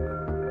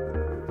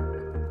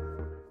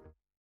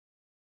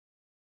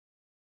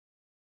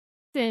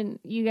 Listen,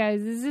 you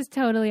guys, this is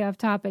totally off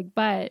topic,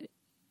 but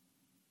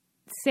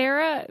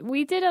Sarah,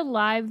 we did a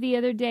live the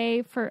other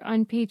day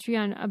on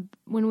Patreon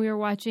when we were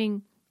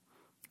watching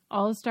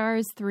All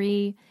Stars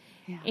 3,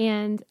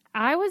 and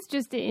I was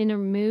just in a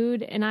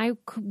mood, and I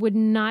would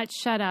not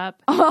shut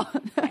up. Oh.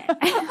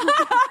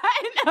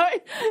 I know.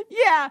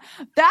 Yeah,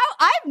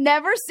 I've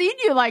never seen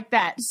you like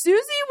that.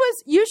 Susie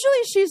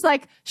usually she's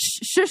like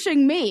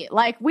shushing me.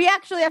 Like, we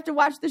actually have to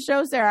watch the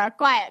show, Sarah.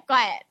 Quiet.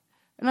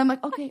 And I'm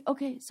like, okay,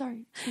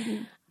 sorry.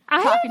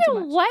 I don't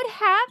know what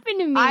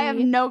happened to me. I have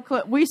no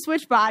clue. We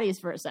switched bodies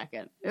for a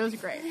second. It was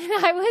great.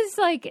 I was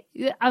like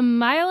a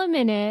mile a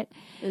minute.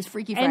 It was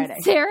Freaky Friday.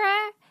 And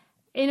Sarah,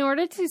 in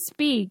order to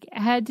speak,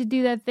 had to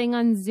do that thing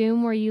on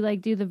Zoom where you like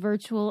do the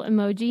virtual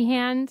emoji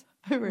hand.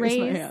 I raised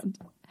my hand.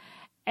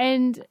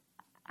 And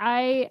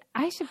I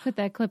should put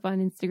that clip on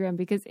Instagram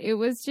because it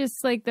was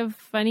just like the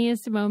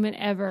funniest moment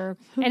ever.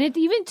 And it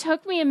even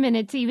took me a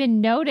minute to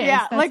even notice.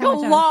 Yeah, like a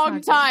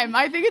long time.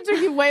 I think it took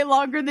you way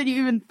longer than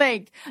you even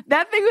think.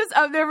 That thing was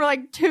up there for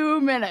like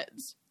 2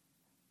 minutes.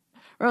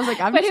 Where I was like,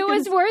 but it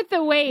was worth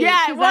the wait.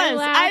 Yeah, it was.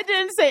 I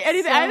didn't say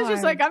anything. So I was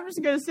just like, I'm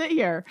just going to sit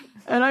here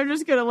and I'm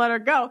just going to let her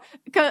go.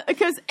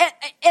 Because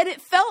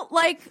it felt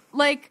like,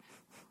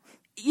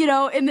 you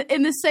know, in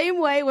the same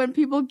way when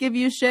people give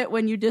you shit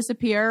when you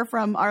disappear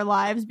from our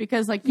lives,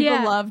 because like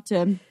people love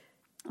to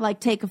like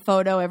take a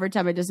photo every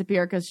time I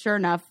disappear, because sure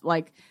enough,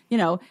 like, you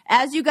know,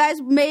 as you guys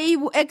may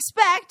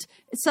expect,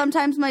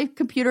 sometimes my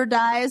computer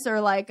dies,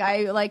 or like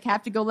I like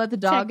have to go let the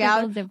dog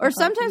out, or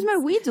sometimes my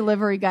weed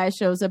delivery guy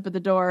shows up at the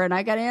door and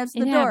I got to answer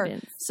the door.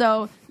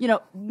 So, you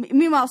know,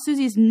 meanwhile,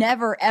 Susie's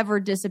never ever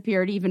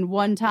disappeared even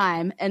one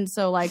time, and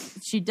so like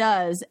she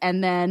does,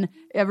 and then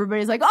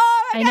everybody's like,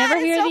 "Oh my God, I never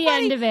hear so the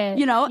funny." end of it,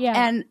 you know,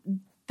 and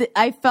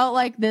I felt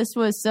like this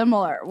was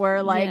similar,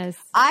 where like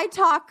I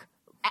talk.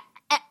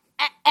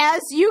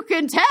 As you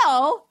can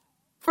tell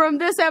from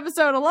this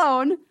episode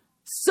alone,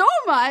 so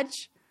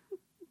much.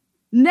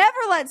 Never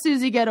let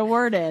Susie get a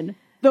word in.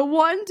 The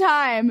one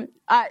time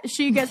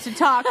she gets to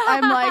talk,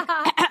 I'm like,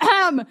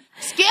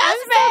 excuse me. I'm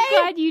so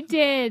glad you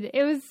did.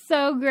 It was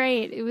so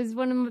great. It was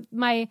one of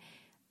my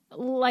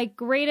like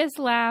greatest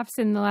laughs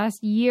in the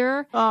last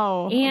year.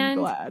 Oh, I'm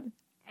glad.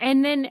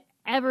 And then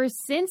ever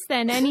since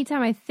then,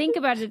 anytime I think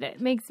about it, it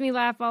makes me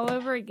laugh all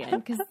over again,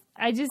 because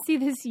I just see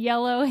this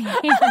yellow hand.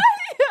 Yes.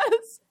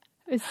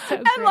 It's so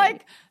and great.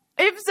 like,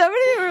 if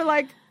somebody were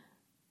like,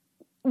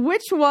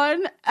 which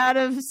one out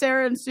of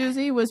Sarah and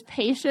Susie was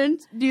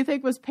patient? Do you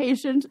think was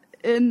patient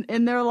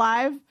in their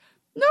life?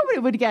 Nobody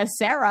would guess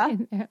Sarah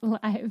in their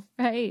life,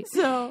 right?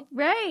 So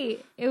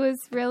right, it was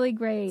really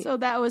great. So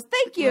that was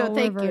thank you.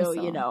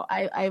 Reversal. You know,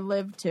 I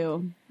live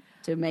to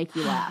make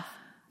you laugh.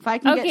 If I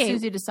can get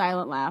Susie to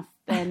silent laugh,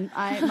 then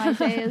my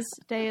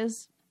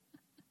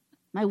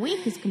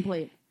week is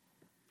complete.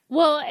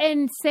 Well,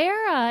 and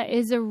Sarah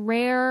is a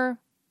rare.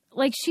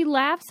 Like, she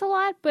laughs a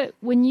lot, but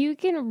when you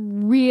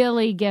can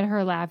really get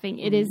her laughing,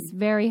 it is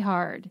very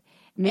hard.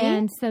 Me?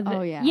 And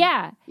so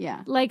yeah.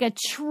 Like a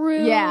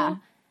true laugh.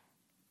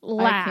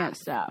 I can't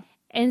stop.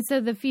 And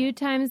so the few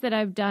times that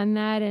I've done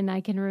that and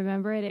I can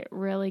remember it, it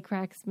really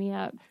cracks me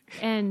up.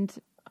 And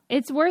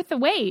it's worth the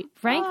wait,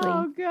 frankly.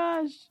 Oh,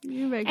 gosh.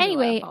 You make me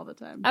laugh all the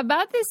time.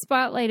 About this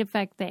spotlight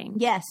effect thing.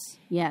 Yes.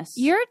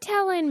 You're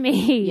telling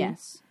me. Yes.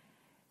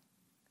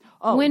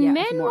 Oh, when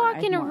men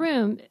walk in a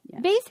room,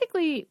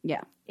 basically,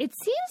 it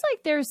seems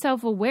like they're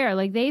self-aware.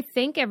 Like, they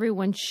think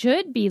everyone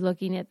should be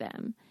looking at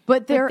them.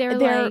 But they're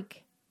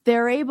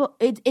able,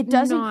 it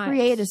doesn't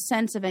create a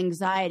sense of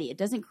anxiety. It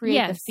doesn't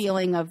create the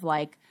feeling of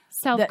like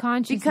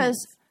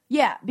self-consciousness.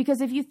 Because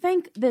if you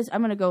think this,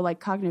 I'm going to go like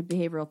cognitive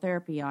behavioral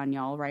therapy on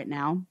y'all right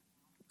now.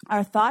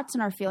 Our thoughts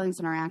and our feelings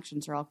and our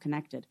actions are all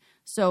connected.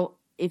 So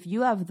if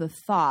you have the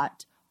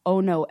thought, oh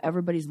no,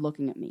 everybody's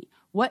looking at me.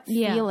 What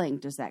feeling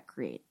does that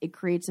create? It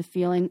creates a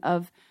feeling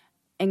of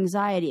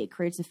anxiety. It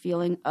creates a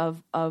feeling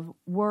of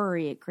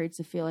worry. It creates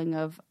a feeling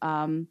of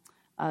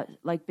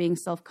like being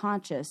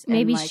self-conscious.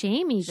 Maybe like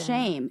shame even.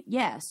 Shame,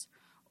 yes.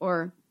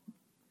 Or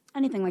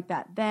anything like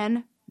that.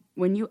 Then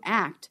when you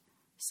act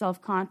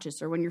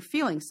self-conscious, or when you're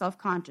feeling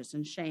self-conscious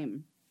and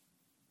shame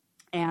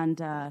and,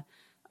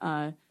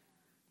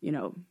 you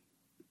know,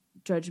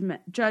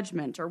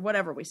 judgment or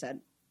whatever we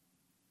said,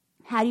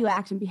 how do you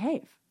act and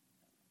behave?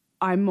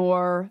 I'm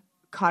more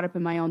caught up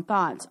in my own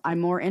thoughts. I'm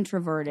more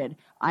introverted.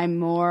 I'm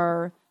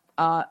more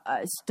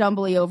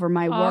stumbly over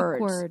my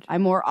words.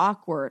 I'm more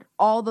awkward.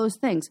 All those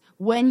things.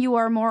 When you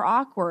are more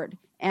awkward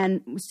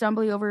and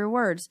stumbly over your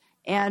words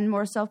and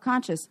more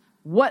self-conscious,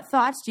 what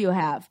thoughts do you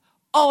have?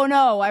 Oh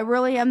no, I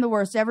really am the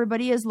worst.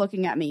 Everybody is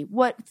looking at me.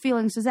 What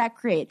feelings does that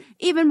create?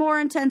 Even more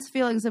intense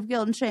feelings of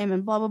guilt and shame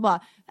and blah, blah, blah.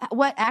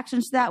 What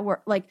actions does that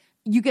work? Like,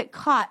 you get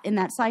caught in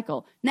that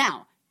cycle.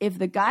 Now, if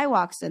the guy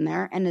walks in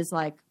there and is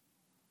like,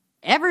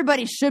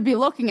 everybody should be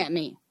looking at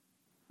me.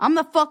 I'm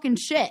the fucking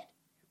shit.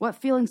 What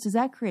feelings does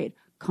that create?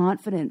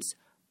 Confidence,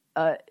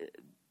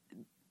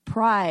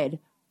 pride,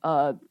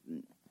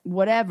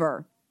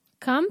 whatever.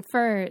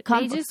 Comfort.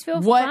 They just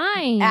feel what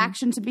fine. What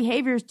actions and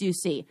behaviors do you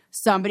see?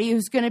 Somebody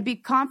who's going to be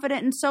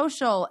confident and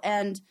social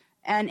and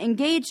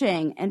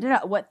engaging. And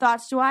what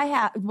thoughts do I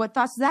have? What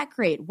thoughts does that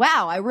create?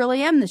 Wow, I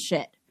really am the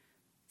shit.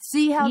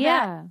 See how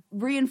that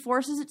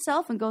reinforces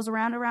itself and goes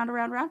around.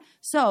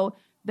 So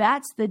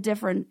that's the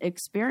different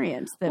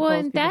experience that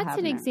both people have. That's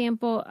an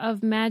example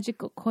of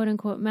magical, quote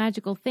unquote,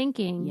 magical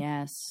thinking.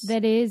 Yes.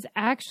 That is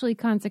actually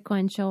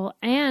consequential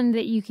and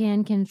that you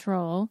can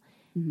control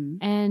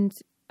and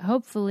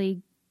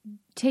hopefully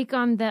take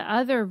on the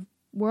other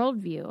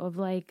worldview of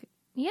like,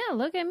 yeah,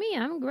 look at me,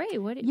 I'm great.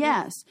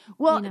 Yes.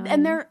 Well,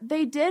 and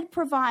they did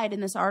provide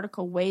in this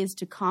article ways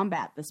to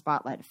combat the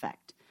spotlight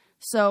effect.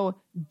 So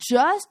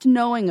just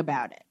knowing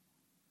about it,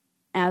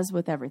 as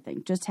with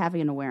everything, just having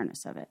an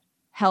awareness of it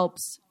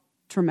helps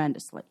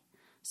tremendously.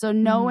 So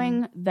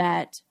knowing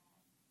that,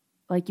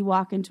 like, you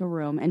walk into a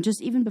room and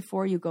just even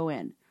before you go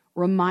in,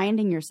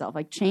 reminding yourself,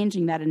 like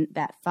changing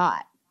that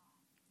thought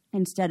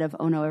instead of,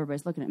 oh no,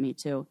 everybody's looking at me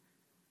too.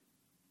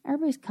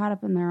 Everybody's caught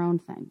up in their own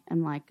thing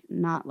and like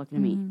not looking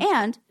at me.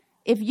 And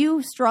if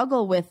you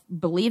struggle with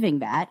believing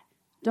that,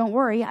 don't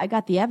worry, I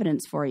got the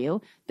evidence for you.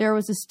 There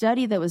was a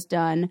study that was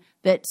done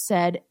that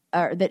said,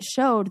 that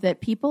showed that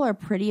people are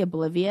pretty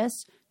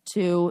oblivious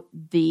to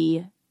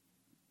the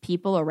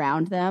people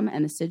around them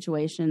and the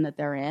situation that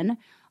they're in.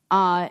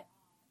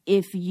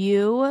 If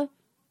you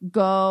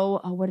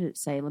go, what did it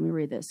say? Let me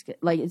read this.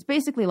 Like, it's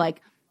basically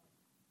like,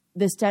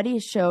 the study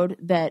showed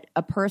that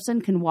a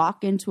person can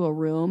walk into a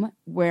room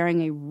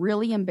wearing a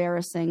really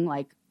embarrassing,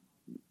 like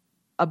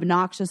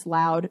obnoxious,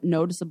 loud,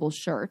 noticeable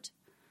shirt,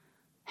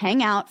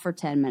 hang out for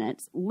 10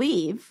 minutes,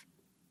 leave,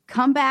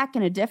 come back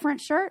in a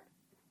different shirt,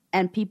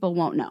 and people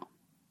won't know.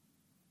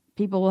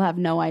 People will have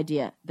no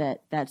idea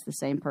that that's the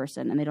same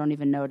person, and they don't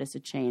even notice a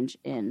change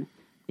in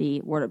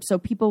the wardrobe. So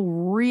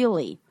people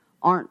really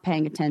aren't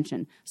paying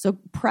attention. So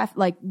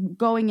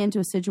going into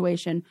a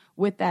situation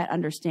with that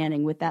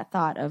understanding, with that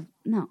thought of,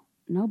 no,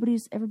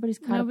 everybody's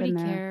caught up in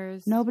there. Nobody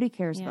cares. Nobody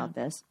cares about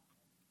this.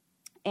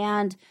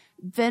 And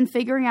then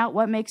figuring out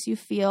what makes you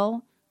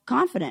feel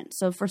confident.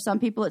 So for some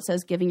people, it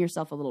says giving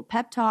yourself a little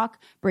pep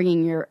talk,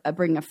 bringing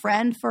a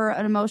friend for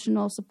an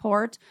emotional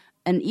support.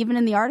 And even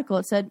in the article,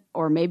 it said,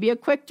 or maybe a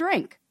quick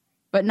drink,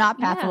 but not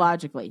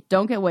pathologically. Yeah.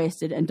 Don't get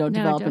wasted and don't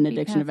develop an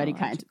addiction of any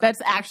kind.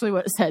 That's actually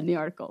what it said in the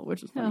article,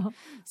 which was funny. No.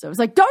 So it's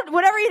like,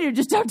 whatever you do,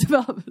 just don't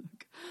develop it.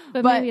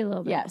 But maybe a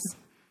little bit. Yes.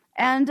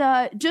 And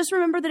just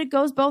remember that it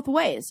goes both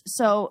ways.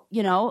 So,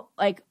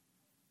 like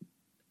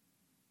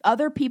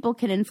other people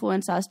can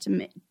influence us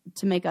to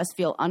make us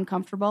feel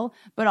uncomfortable,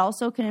 but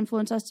also can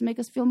influence us to make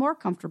us feel more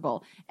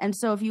comfortable. And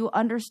so if you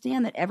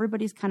understand that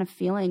everybody's kind of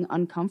feeling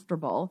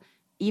uncomfortable,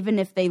 even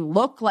if they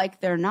look like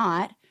they're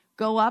not,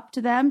 go up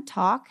to them,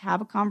 talk,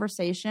 have a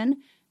conversation,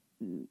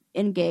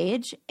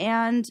 engage,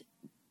 and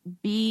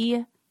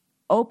be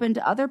open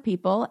to other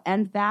people.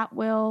 And that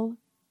will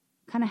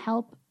kind of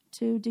help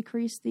to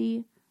decrease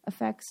the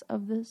effects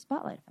of the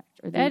spotlight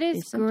effect. That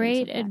is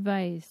great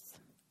advice.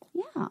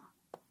 Yeah.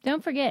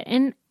 Don't forget.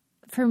 And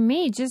for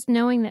me, just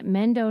knowing that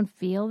men don't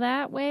feel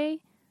that way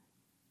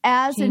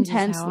as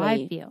intensely, how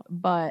I feel.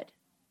 But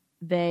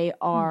they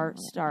are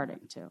starting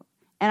to.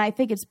 And I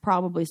think it's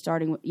probably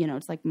starting with,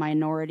 it's like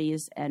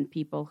minorities and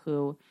people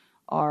who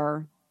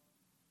are,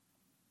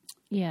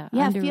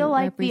 feel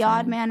like the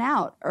odd man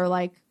out or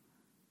like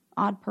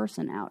odd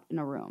person out in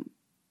a room.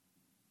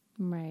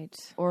 Right.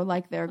 Or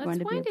like they're going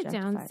to be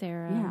objectified. Let's wind it down,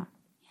 Sarah.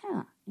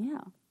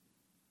 Yeah.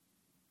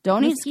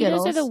 Don't eat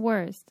Skittles. Mosquitoes are the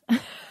worst.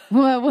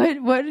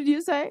 What did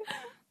you say?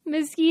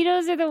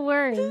 Mosquitoes are the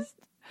worst.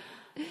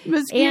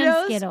 Mosquitoes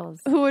and Skittles.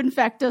 Who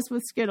infect us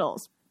with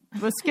Skittles.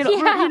 With Skittles.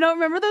 Yeah.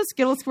 Remember those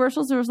Skittles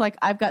commercials? There was like,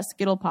 I've got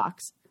Skittle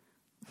pox.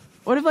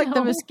 What if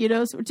the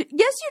mosquitoes?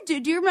 Yes, you do.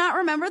 Do you not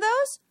remember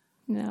those?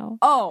 No.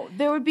 Oh,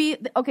 there would be,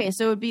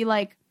 so it would be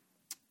like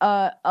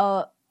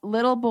a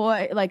little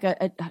boy, like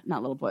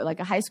not little boy, like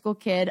a high school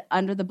kid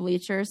under the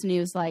bleachers. And he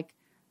was like,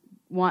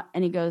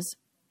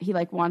 he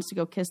wants to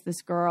go kiss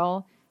this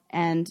girl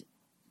and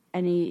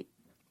he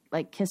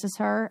like kisses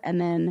her and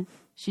then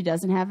she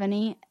doesn't have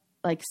any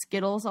like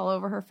Skittles all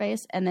over her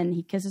face, and then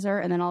he kisses her,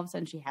 and then all of a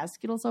sudden she has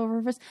Skittles all over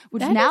her face,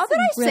 which now that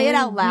I say it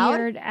out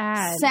loud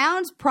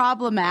sounds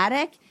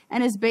problematic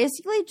and is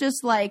basically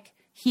just like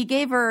he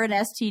gave her an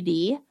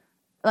STD,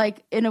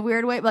 like in a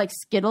weird way, like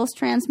Skittles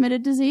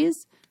transmitted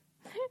disease.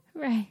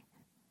 Right.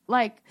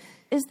 Like,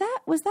 was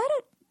that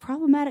a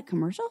problematic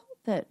commercial?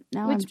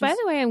 Which, by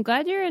the way, I'm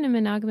glad you're in a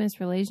monogamous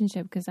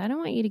relationship because I don't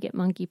want you to get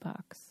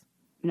monkeypox.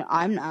 No,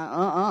 I'm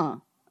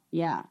not.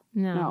 Yeah.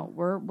 No,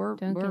 we're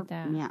get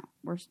that. Yeah,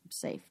 we're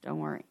safe. Don't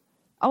worry.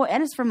 Oh,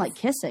 and it's from like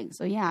kissing.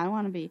 So yeah, I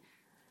want to be.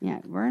 Yeah,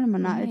 we're in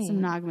it's a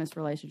monogamous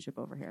relationship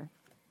over here.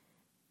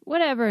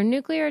 Whatever.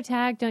 Nuclear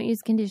attack. Don't use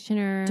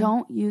conditioner.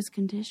 Don't use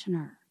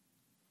conditioner.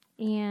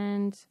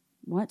 And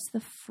what's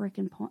the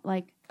freaking point?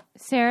 Like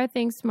Sarah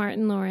thinks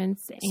Martin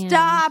Lawrence.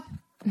 Stop.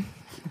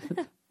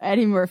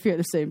 Eddie Murphy are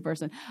the same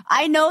person.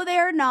 I know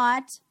they're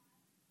not.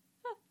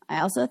 I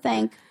also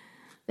think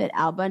that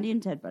Al Bundy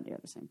and Ted Bundy are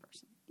the same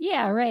person.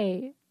 Yeah,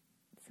 right.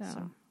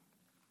 So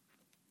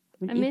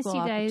I miss you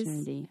guys.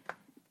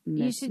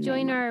 You should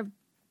join our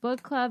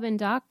book club and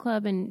doc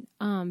club and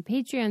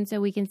Patreon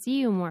so we can see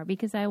you more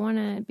because I want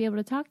to be able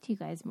to talk to you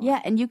guys more. Yeah,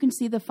 and you can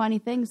see the funny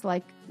things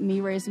like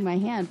me raising my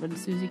hand when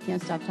Susie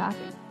can't stop talking.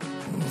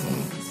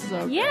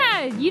 So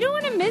yeah, you don't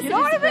want to miss it. You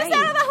don't want to miss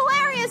out on the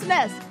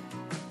hilariousness.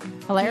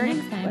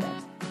 Hilarious.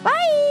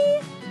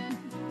 Bye.